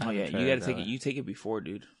 Oh, yeah, you got to take it. You take it before,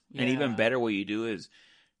 dude. Yeah. And even better, what you do is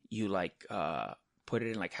you, like, put it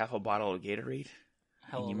in, like, half a bottle of Gatorade,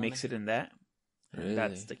 and you mix it in that. And Really?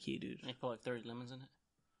 that's the key, dude. You put like 30 lemons in it.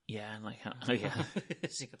 Yeah, and, like, oh, yeah.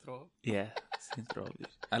 So you can throw up. Yeah. Sin throw, dude.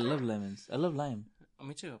 I love lemons. I love lime. Oh,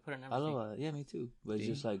 me too. I put it in I everything. love yeah, me too. But it's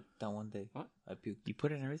Yeah. just like that one day. What? I puked. You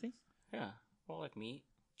put it in everything? Yeah. Well, like meat,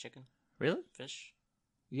 chicken, Really? fish.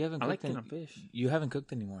 You haven't I cooked like it any- on fish. You haven't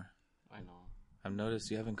cooked anymore. I know. I've noticed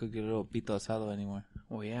you haven't cooked your little pito asado anymore.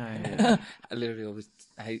 Oh, yeah. I literally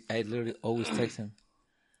always text him.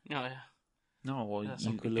 No, yeah. No, well, Yeah,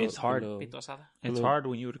 you, Culo- it's hard. culo- Pito asada. It's Culo- hard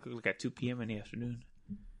when you would cook like at 2 p.m. in the afternoon.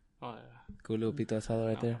 Oh, yeah. Cool little pito asado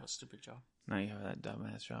right I there. have a stupid job. Now you have that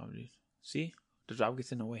dumbass job, dude. See? The job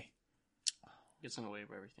gets in the way. Gets in the way of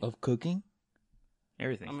everything. Of cooking?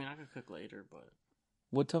 Everything. I mean, I could cook later, but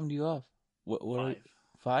What time do you off? What? 5.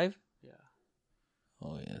 5? Yeah.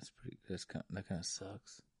 Oh yeah, that's pretty. That kind of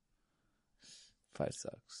sucks. 5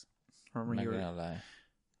 sucks. Remember I'm not you gonna were... lie.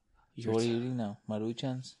 you So were what are you eating now?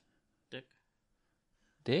 Maruchans? Dick?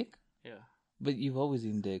 Dick? Yeah. But you've always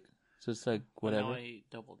eaten dick, so it's like But whatever. now I eat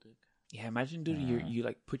double dick. Yeah, imagine, dude, you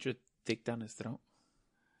like put your dick down his throat.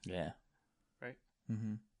 Yeah. Right?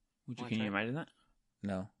 Mm-hmm. Can you imagine that?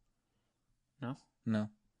 No. No? No.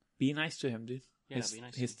 Be nice to him, dude. Yeah, be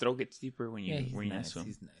nice to his him. throat gets deeper when you he's when you're nice. nice to him.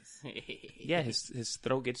 He's nice. Yeah, his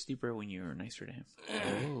throat gets deeper when you're nicer to him.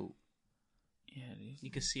 Oh. Yeah, dude.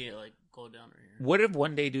 You can see it like go down right here. What if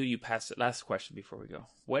one day, dude, you pass it? Last question before we go.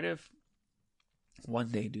 What if one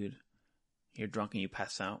day, dude, you're drunk and you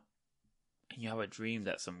pass out and you have a dream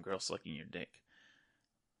that some girl's sucking your dick?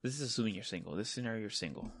 This is assuming you're single. This scenario, you're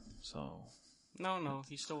single. So, No,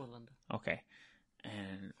 he's still with Linda. okay.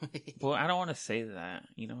 And, well, I don't want to say that.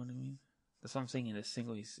 You know what I mean? That's what I'm saying. In this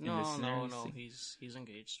single, he's in this scenario. He's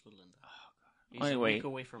engaged with Linda. He's Anyway. a week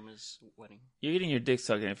away from his wedding. You're getting your dick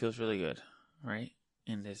sucked and it feels really good, right?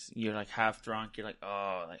 And this, you're like half drunk. You're like,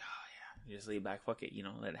 oh yeah. You just lay back, fuck it,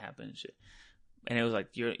 let it happen and shit. And it was like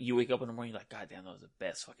you wake up in the morning, you're like, God damn, that was the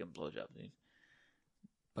best fucking blowjob, dude.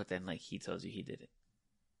 But then like he tells you he did it.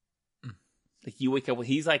 Like you wake up with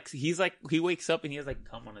he wakes up and he has like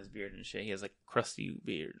cum on his beard and shit. He has like crusty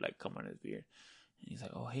beard, like cum on his beard. And he's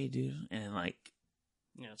like, oh hey dude, and like,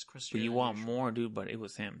 Yeah, it's Chris. but you want more, dude? But it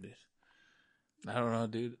was him, dude. I don't know,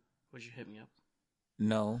 dude. Would you hit me up?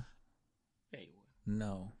 No. Yeah, you would.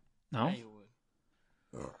 No. No, Yeah, you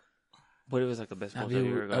would. but it was like the best I, blowjob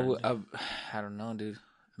you ever got. I don't know, dude.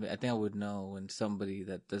 I mean, I think I would know when somebody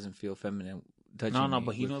that doesn't feel feminine touching No, me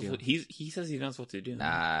but he would knows feel- what he says he knows what to do.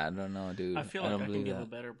 Nah, I don't know, dude. I feel like don't I can believe give a that.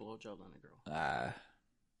 better blowjob than a girl.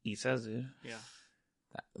 He says it. Yeah.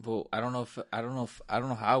 Well, I don't know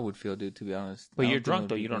how I would feel, dude. To be honest, But I you're don't think drunk, it would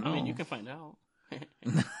though, be you don't good. I mean, know. you can find out.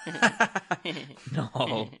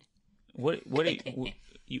 No. What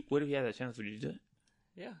if you had that chance? Would you do it?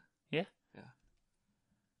 Yeah. Yeah. Yeah.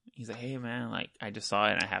 He's like, hey man, like I just saw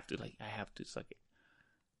it and I have to suck it.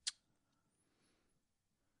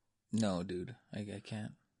 No, dude. I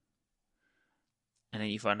can't. And then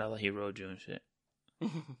you find out that he rode you and shit.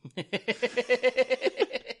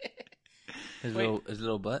 His Wait.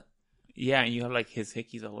 little butt. Yeah, and you have like his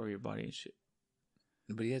hickeys all over your body and shit.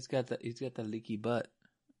 But he's got that leaky butt.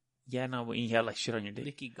 Yeah, no, but you have like shit on your dick.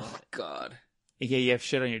 Licky gut. God. Yeah, you have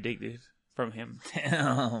shit on your dick, dude, from him.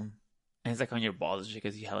 Damn. And it's like on your balls and shit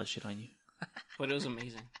because he hella shit on you. But it was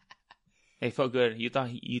amazing. It felt good. You thought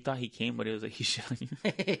he came, but it was like he shit on you.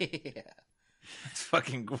 Yeah. It's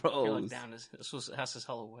fucking You're gross. like, damn, this house is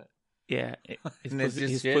hella wet. Yeah, And it's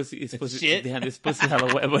just shit? It's It's pussy. shit? Damn, this pussy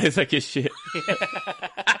hella wet, but it's like his shit.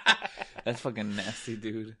 That's fucking nasty,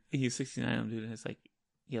 dude. He's 69, dude, and it's like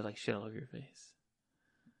you have like shit all over your face.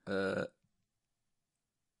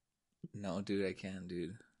 No, dude, I can't,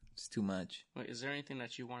 dude. It's too much. Wait, is there anything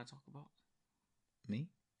that you want to talk about? Me?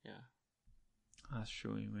 Yeah. That's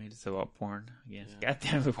true. We made it about porn. Yes. Yeah. God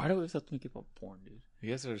damn it! Why do we have to make it about porn, dude? You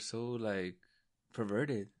guys are so like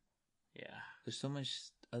perverted. Yeah. There's so much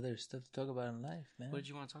other stuff to talk about in life, man. What did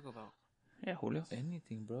you want to talk about? Yeah, Julio.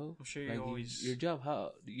 Anything, bro. I'm sure you like always... your job.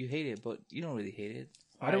 How you hate it, but you don't really hate it.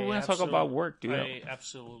 Why do we want to talk about work, dude? I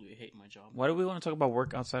absolutely hate my job. Why do we want to talk about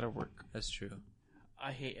work outside of work? That's true.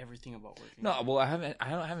 I hate everything about work. No, well, I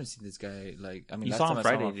haven't seen this guy. Like, I mean, You last saw time him I saw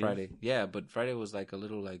him Friday, on dude. Friday. Yeah, but Friday was like a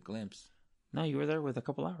little like glimpse. No, you were there with a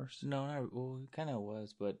couple hours. No, not well. It kind of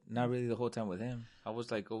was, but not really the whole time with him. I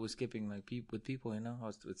was like always skipping like with people, you know. I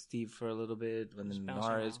was with Steve for a little bit, and then bouncing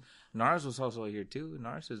Nars. Nars was also here too.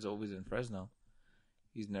 Nars is always in Fresno.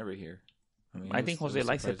 He's never here. mean, I think it was Jose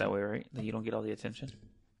likes it that surprising. way, right? That you don't get all the attention.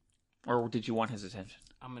 Or did you want his attention?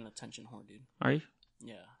 I'm an attention whore, dude. Are you?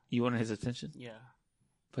 Yeah. You wanted his attention? Yeah.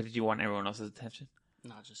 But did you want everyone else's attention?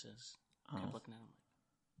 Not just his. Oh. Kept looking at him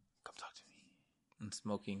Come talk to me. And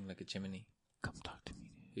smoking like a chimney. Come talk to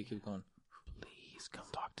me, dude. He kept going. Please come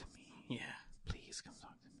talk to me. like, yeah. Please come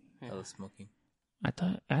talk to me. Yeah. Hella smoking.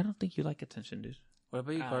 I don't think you like attention, dude. What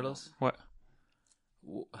about you, I don't Carlos? What?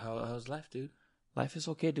 How's life, dude? Life is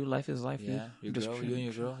okay, dude. Life is life, dude. Yeah, your Just girl, trying- you and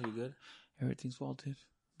your girl, you good? Everything's well, dude.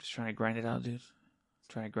 Just trying to grind it out, dude.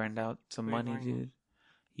 Trying to grind out some Where you money, grinding? dude.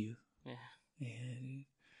 You. Yeah. Yeah, dude.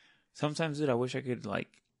 Sometimes, dude, I wish I could, like,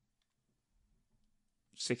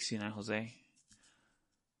 69 Jose.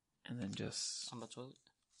 And then just... On the toilet.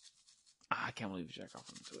 I can't believe you jack off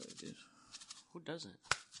on the toilet, dude. Who doesn't?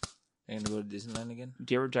 And go to Disneyland again?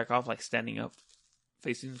 Do you ever jack off, like, standing up,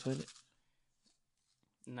 facing the toilet?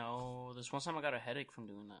 No. This one time I got a headache from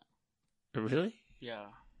doing that. Really? Yeah.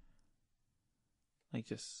 Like,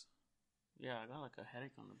 just... Yeah, I got like a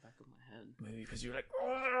headache on the back of my head. Maybe because you're like...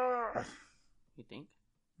 "Argh." You think?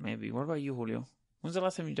 Maybe. What about you, Julio? When's the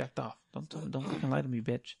last time you jacked off? Don't fucking lie to me,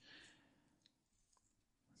 bitch.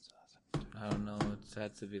 I don't know. It's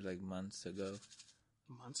had to be like months ago.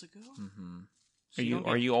 Months ago? Mm-hmm. So you don't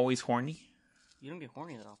Are get- you always horny? You don't get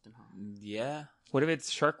horny that often, huh? Yeah. What if it's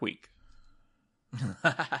Shark Week?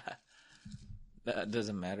 That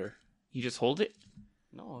doesn't matter. You just hold it?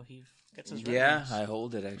 No, he gets his red Yeah, wings. I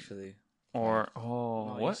hold it actually. Or,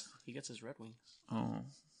 No, what? He gets his red wings. Oh.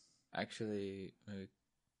 Actually, maybe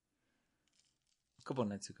a couple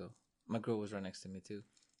nights ago. My girl was right next to me too.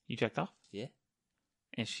 You jacked off? Yeah.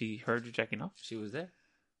 And she heard you jacking off? She was there.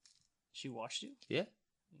 She watched you? Yeah.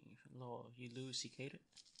 You Louis C.K'd it?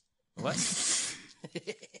 What?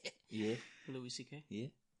 Yeah. Louis C.K.? Yeah.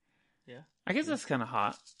 Yeah. I guess that's kind of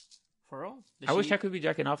hot. For real? I wish I could be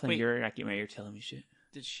jacking off and Wait. you're telling me shit.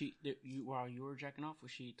 While you were jacking off,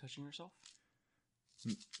 was she touching herself?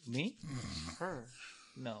 Me? Her.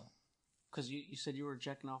 No. Because you said you were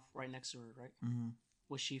jacking off right next to her, right? Mm-hmm.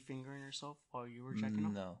 Was she fingering herself while you were jacking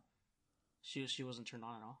off? No. She wasn't turned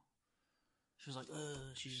on at all? She was like,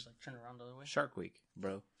 she just like turned around the other way? Shark Week,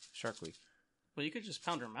 bro. Shark Week. Well, you could just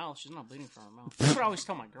pound her mouth. She's not bleeding from her mouth. That's what I always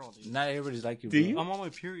tell my girl, dude. Not everybody's like you, Do bro. you? I'm on my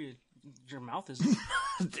period. Your mouth isn't.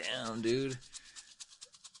 Damn, dude.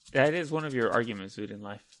 That is one of your arguments, dude, in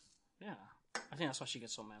life. Yeah. I think that's why she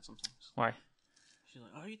gets so mad sometimes. Why? She's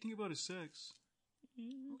like, oh, you think about his sex?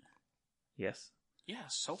 Yes. Yeah,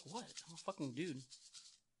 so what? I'm a fucking dude.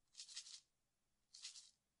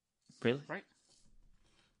 Really? Right?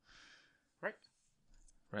 Right?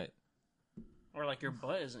 Right. Or like your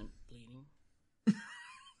butt isn't bleeding.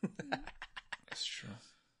 That's true.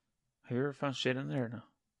 Have you ever found shit in there or no?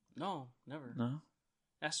 No, never. No?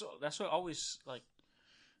 That's what always like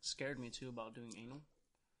scared me too about doing anal.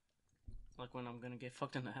 Like when I'm gonna get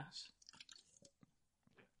fucked in the ass.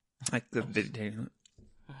 Like the video.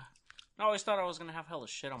 I always thought I was gonna have hella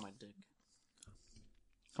shit on my dick.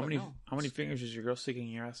 How But many no. how many fingers is your girl sticking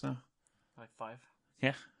in your ass now? Like 5.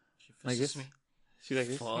 Yeah. She Like fists this? me. She like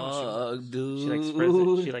this? Fuck, dude. She like spreads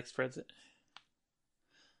it. She like spreads it.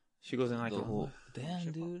 She goes in like the a whole. Shit,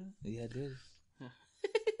 Damn, dude. Yeah, dude.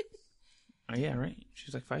 Oh yeah, right.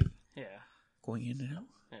 She's like 5. Yeah. Going in and out.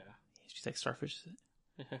 Yeah. She's like starfish.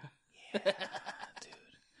 Yeah. Dude.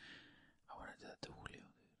 I want to do that to Julio,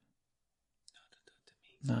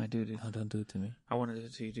 dude. No, I do, dude. No, don't do it to me. I want to do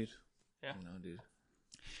it to you, dude. Yeah. No, dude. Do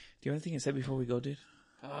you have anything to say before we go, dude?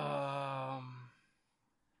 I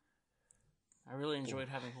really enjoyed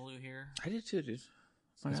having Julio here. I did too, dude.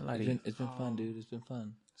 I'm not gonna lie to you. It's been fun, dude. It's been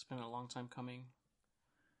fun. It's been a long time coming.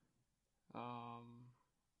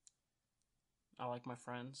 I like my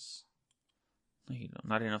friends. You know,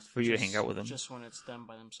 not enough for you to hang out with them. Just when it's them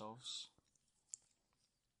by themselves.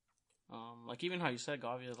 Like even how you said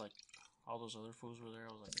Gavia, like all those other fools were there.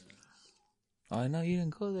 I was like, Oh, I know you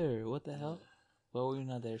didn't go there. What the hell? Why were you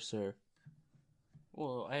not there, sir?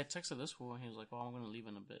 well, I had texted this fool and he was like, "Oh, I'm gonna leave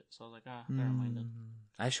in a bit." So I was like, never mind then.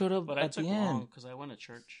 I showed up But I at took the long end. because I went to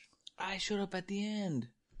church. I showed up at the end,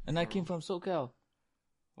 and I came from SoCal.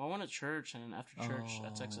 Well, I went to church, and then after church, I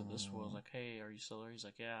texted this fool. I was like, "Hey, are you still there?" He's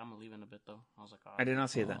like, "Yeah, I'm gonna leave in a bit though." I was like, I did not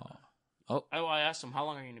say that. I asked him, "How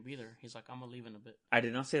long are you gonna be there?" He's like, "I'm gonna leave in a bit." I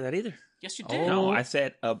did not say that either. Yes, you did. No, I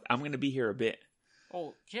said I'm going to be here a bit.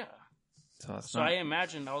 Oh yeah. So I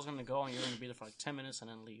imagined I was gonna go and you're gonna be there for like 10 minutes and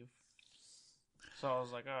then leave. So I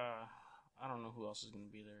was like, I don't know who else is gonna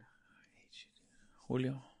be there. I hate you, dude.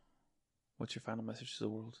 Julio, what's your final message to the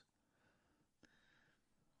world?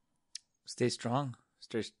 Stay strong.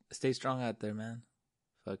 Stay strong out there, man.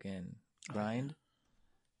 Fucking grind.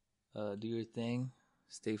 Do your thing.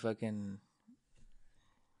 Stay fucking,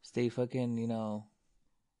 you know,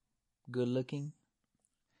 good looking.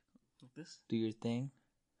 Like this? Oh, Do your thing.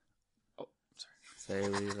 Sorry,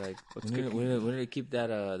 we like What's we good? need to keep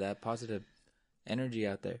that positive energy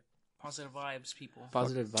out there. Positive vibes, people.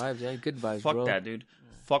 Positive vibes, yeah, good vibes, Fuck bro. that, dude.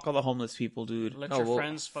 Fuck all the homeless people, dude. Let No, your well-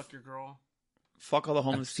 friends fuck your girl. Fuck all the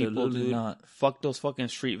homeless people, Absolutely dude. not. Fuck those fucking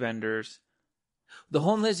street vendors. The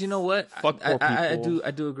homeless, you know what? Fuck poor I people.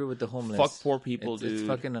 do agree with the homeless. Fuck poor people, It's dude.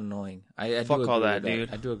 fucking annoying. I Fuck do all agree that, with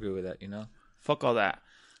dude. I do agree with that. You know. Fuck all that.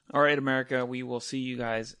 All right, America. We will see you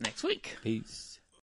guys next week. Peace.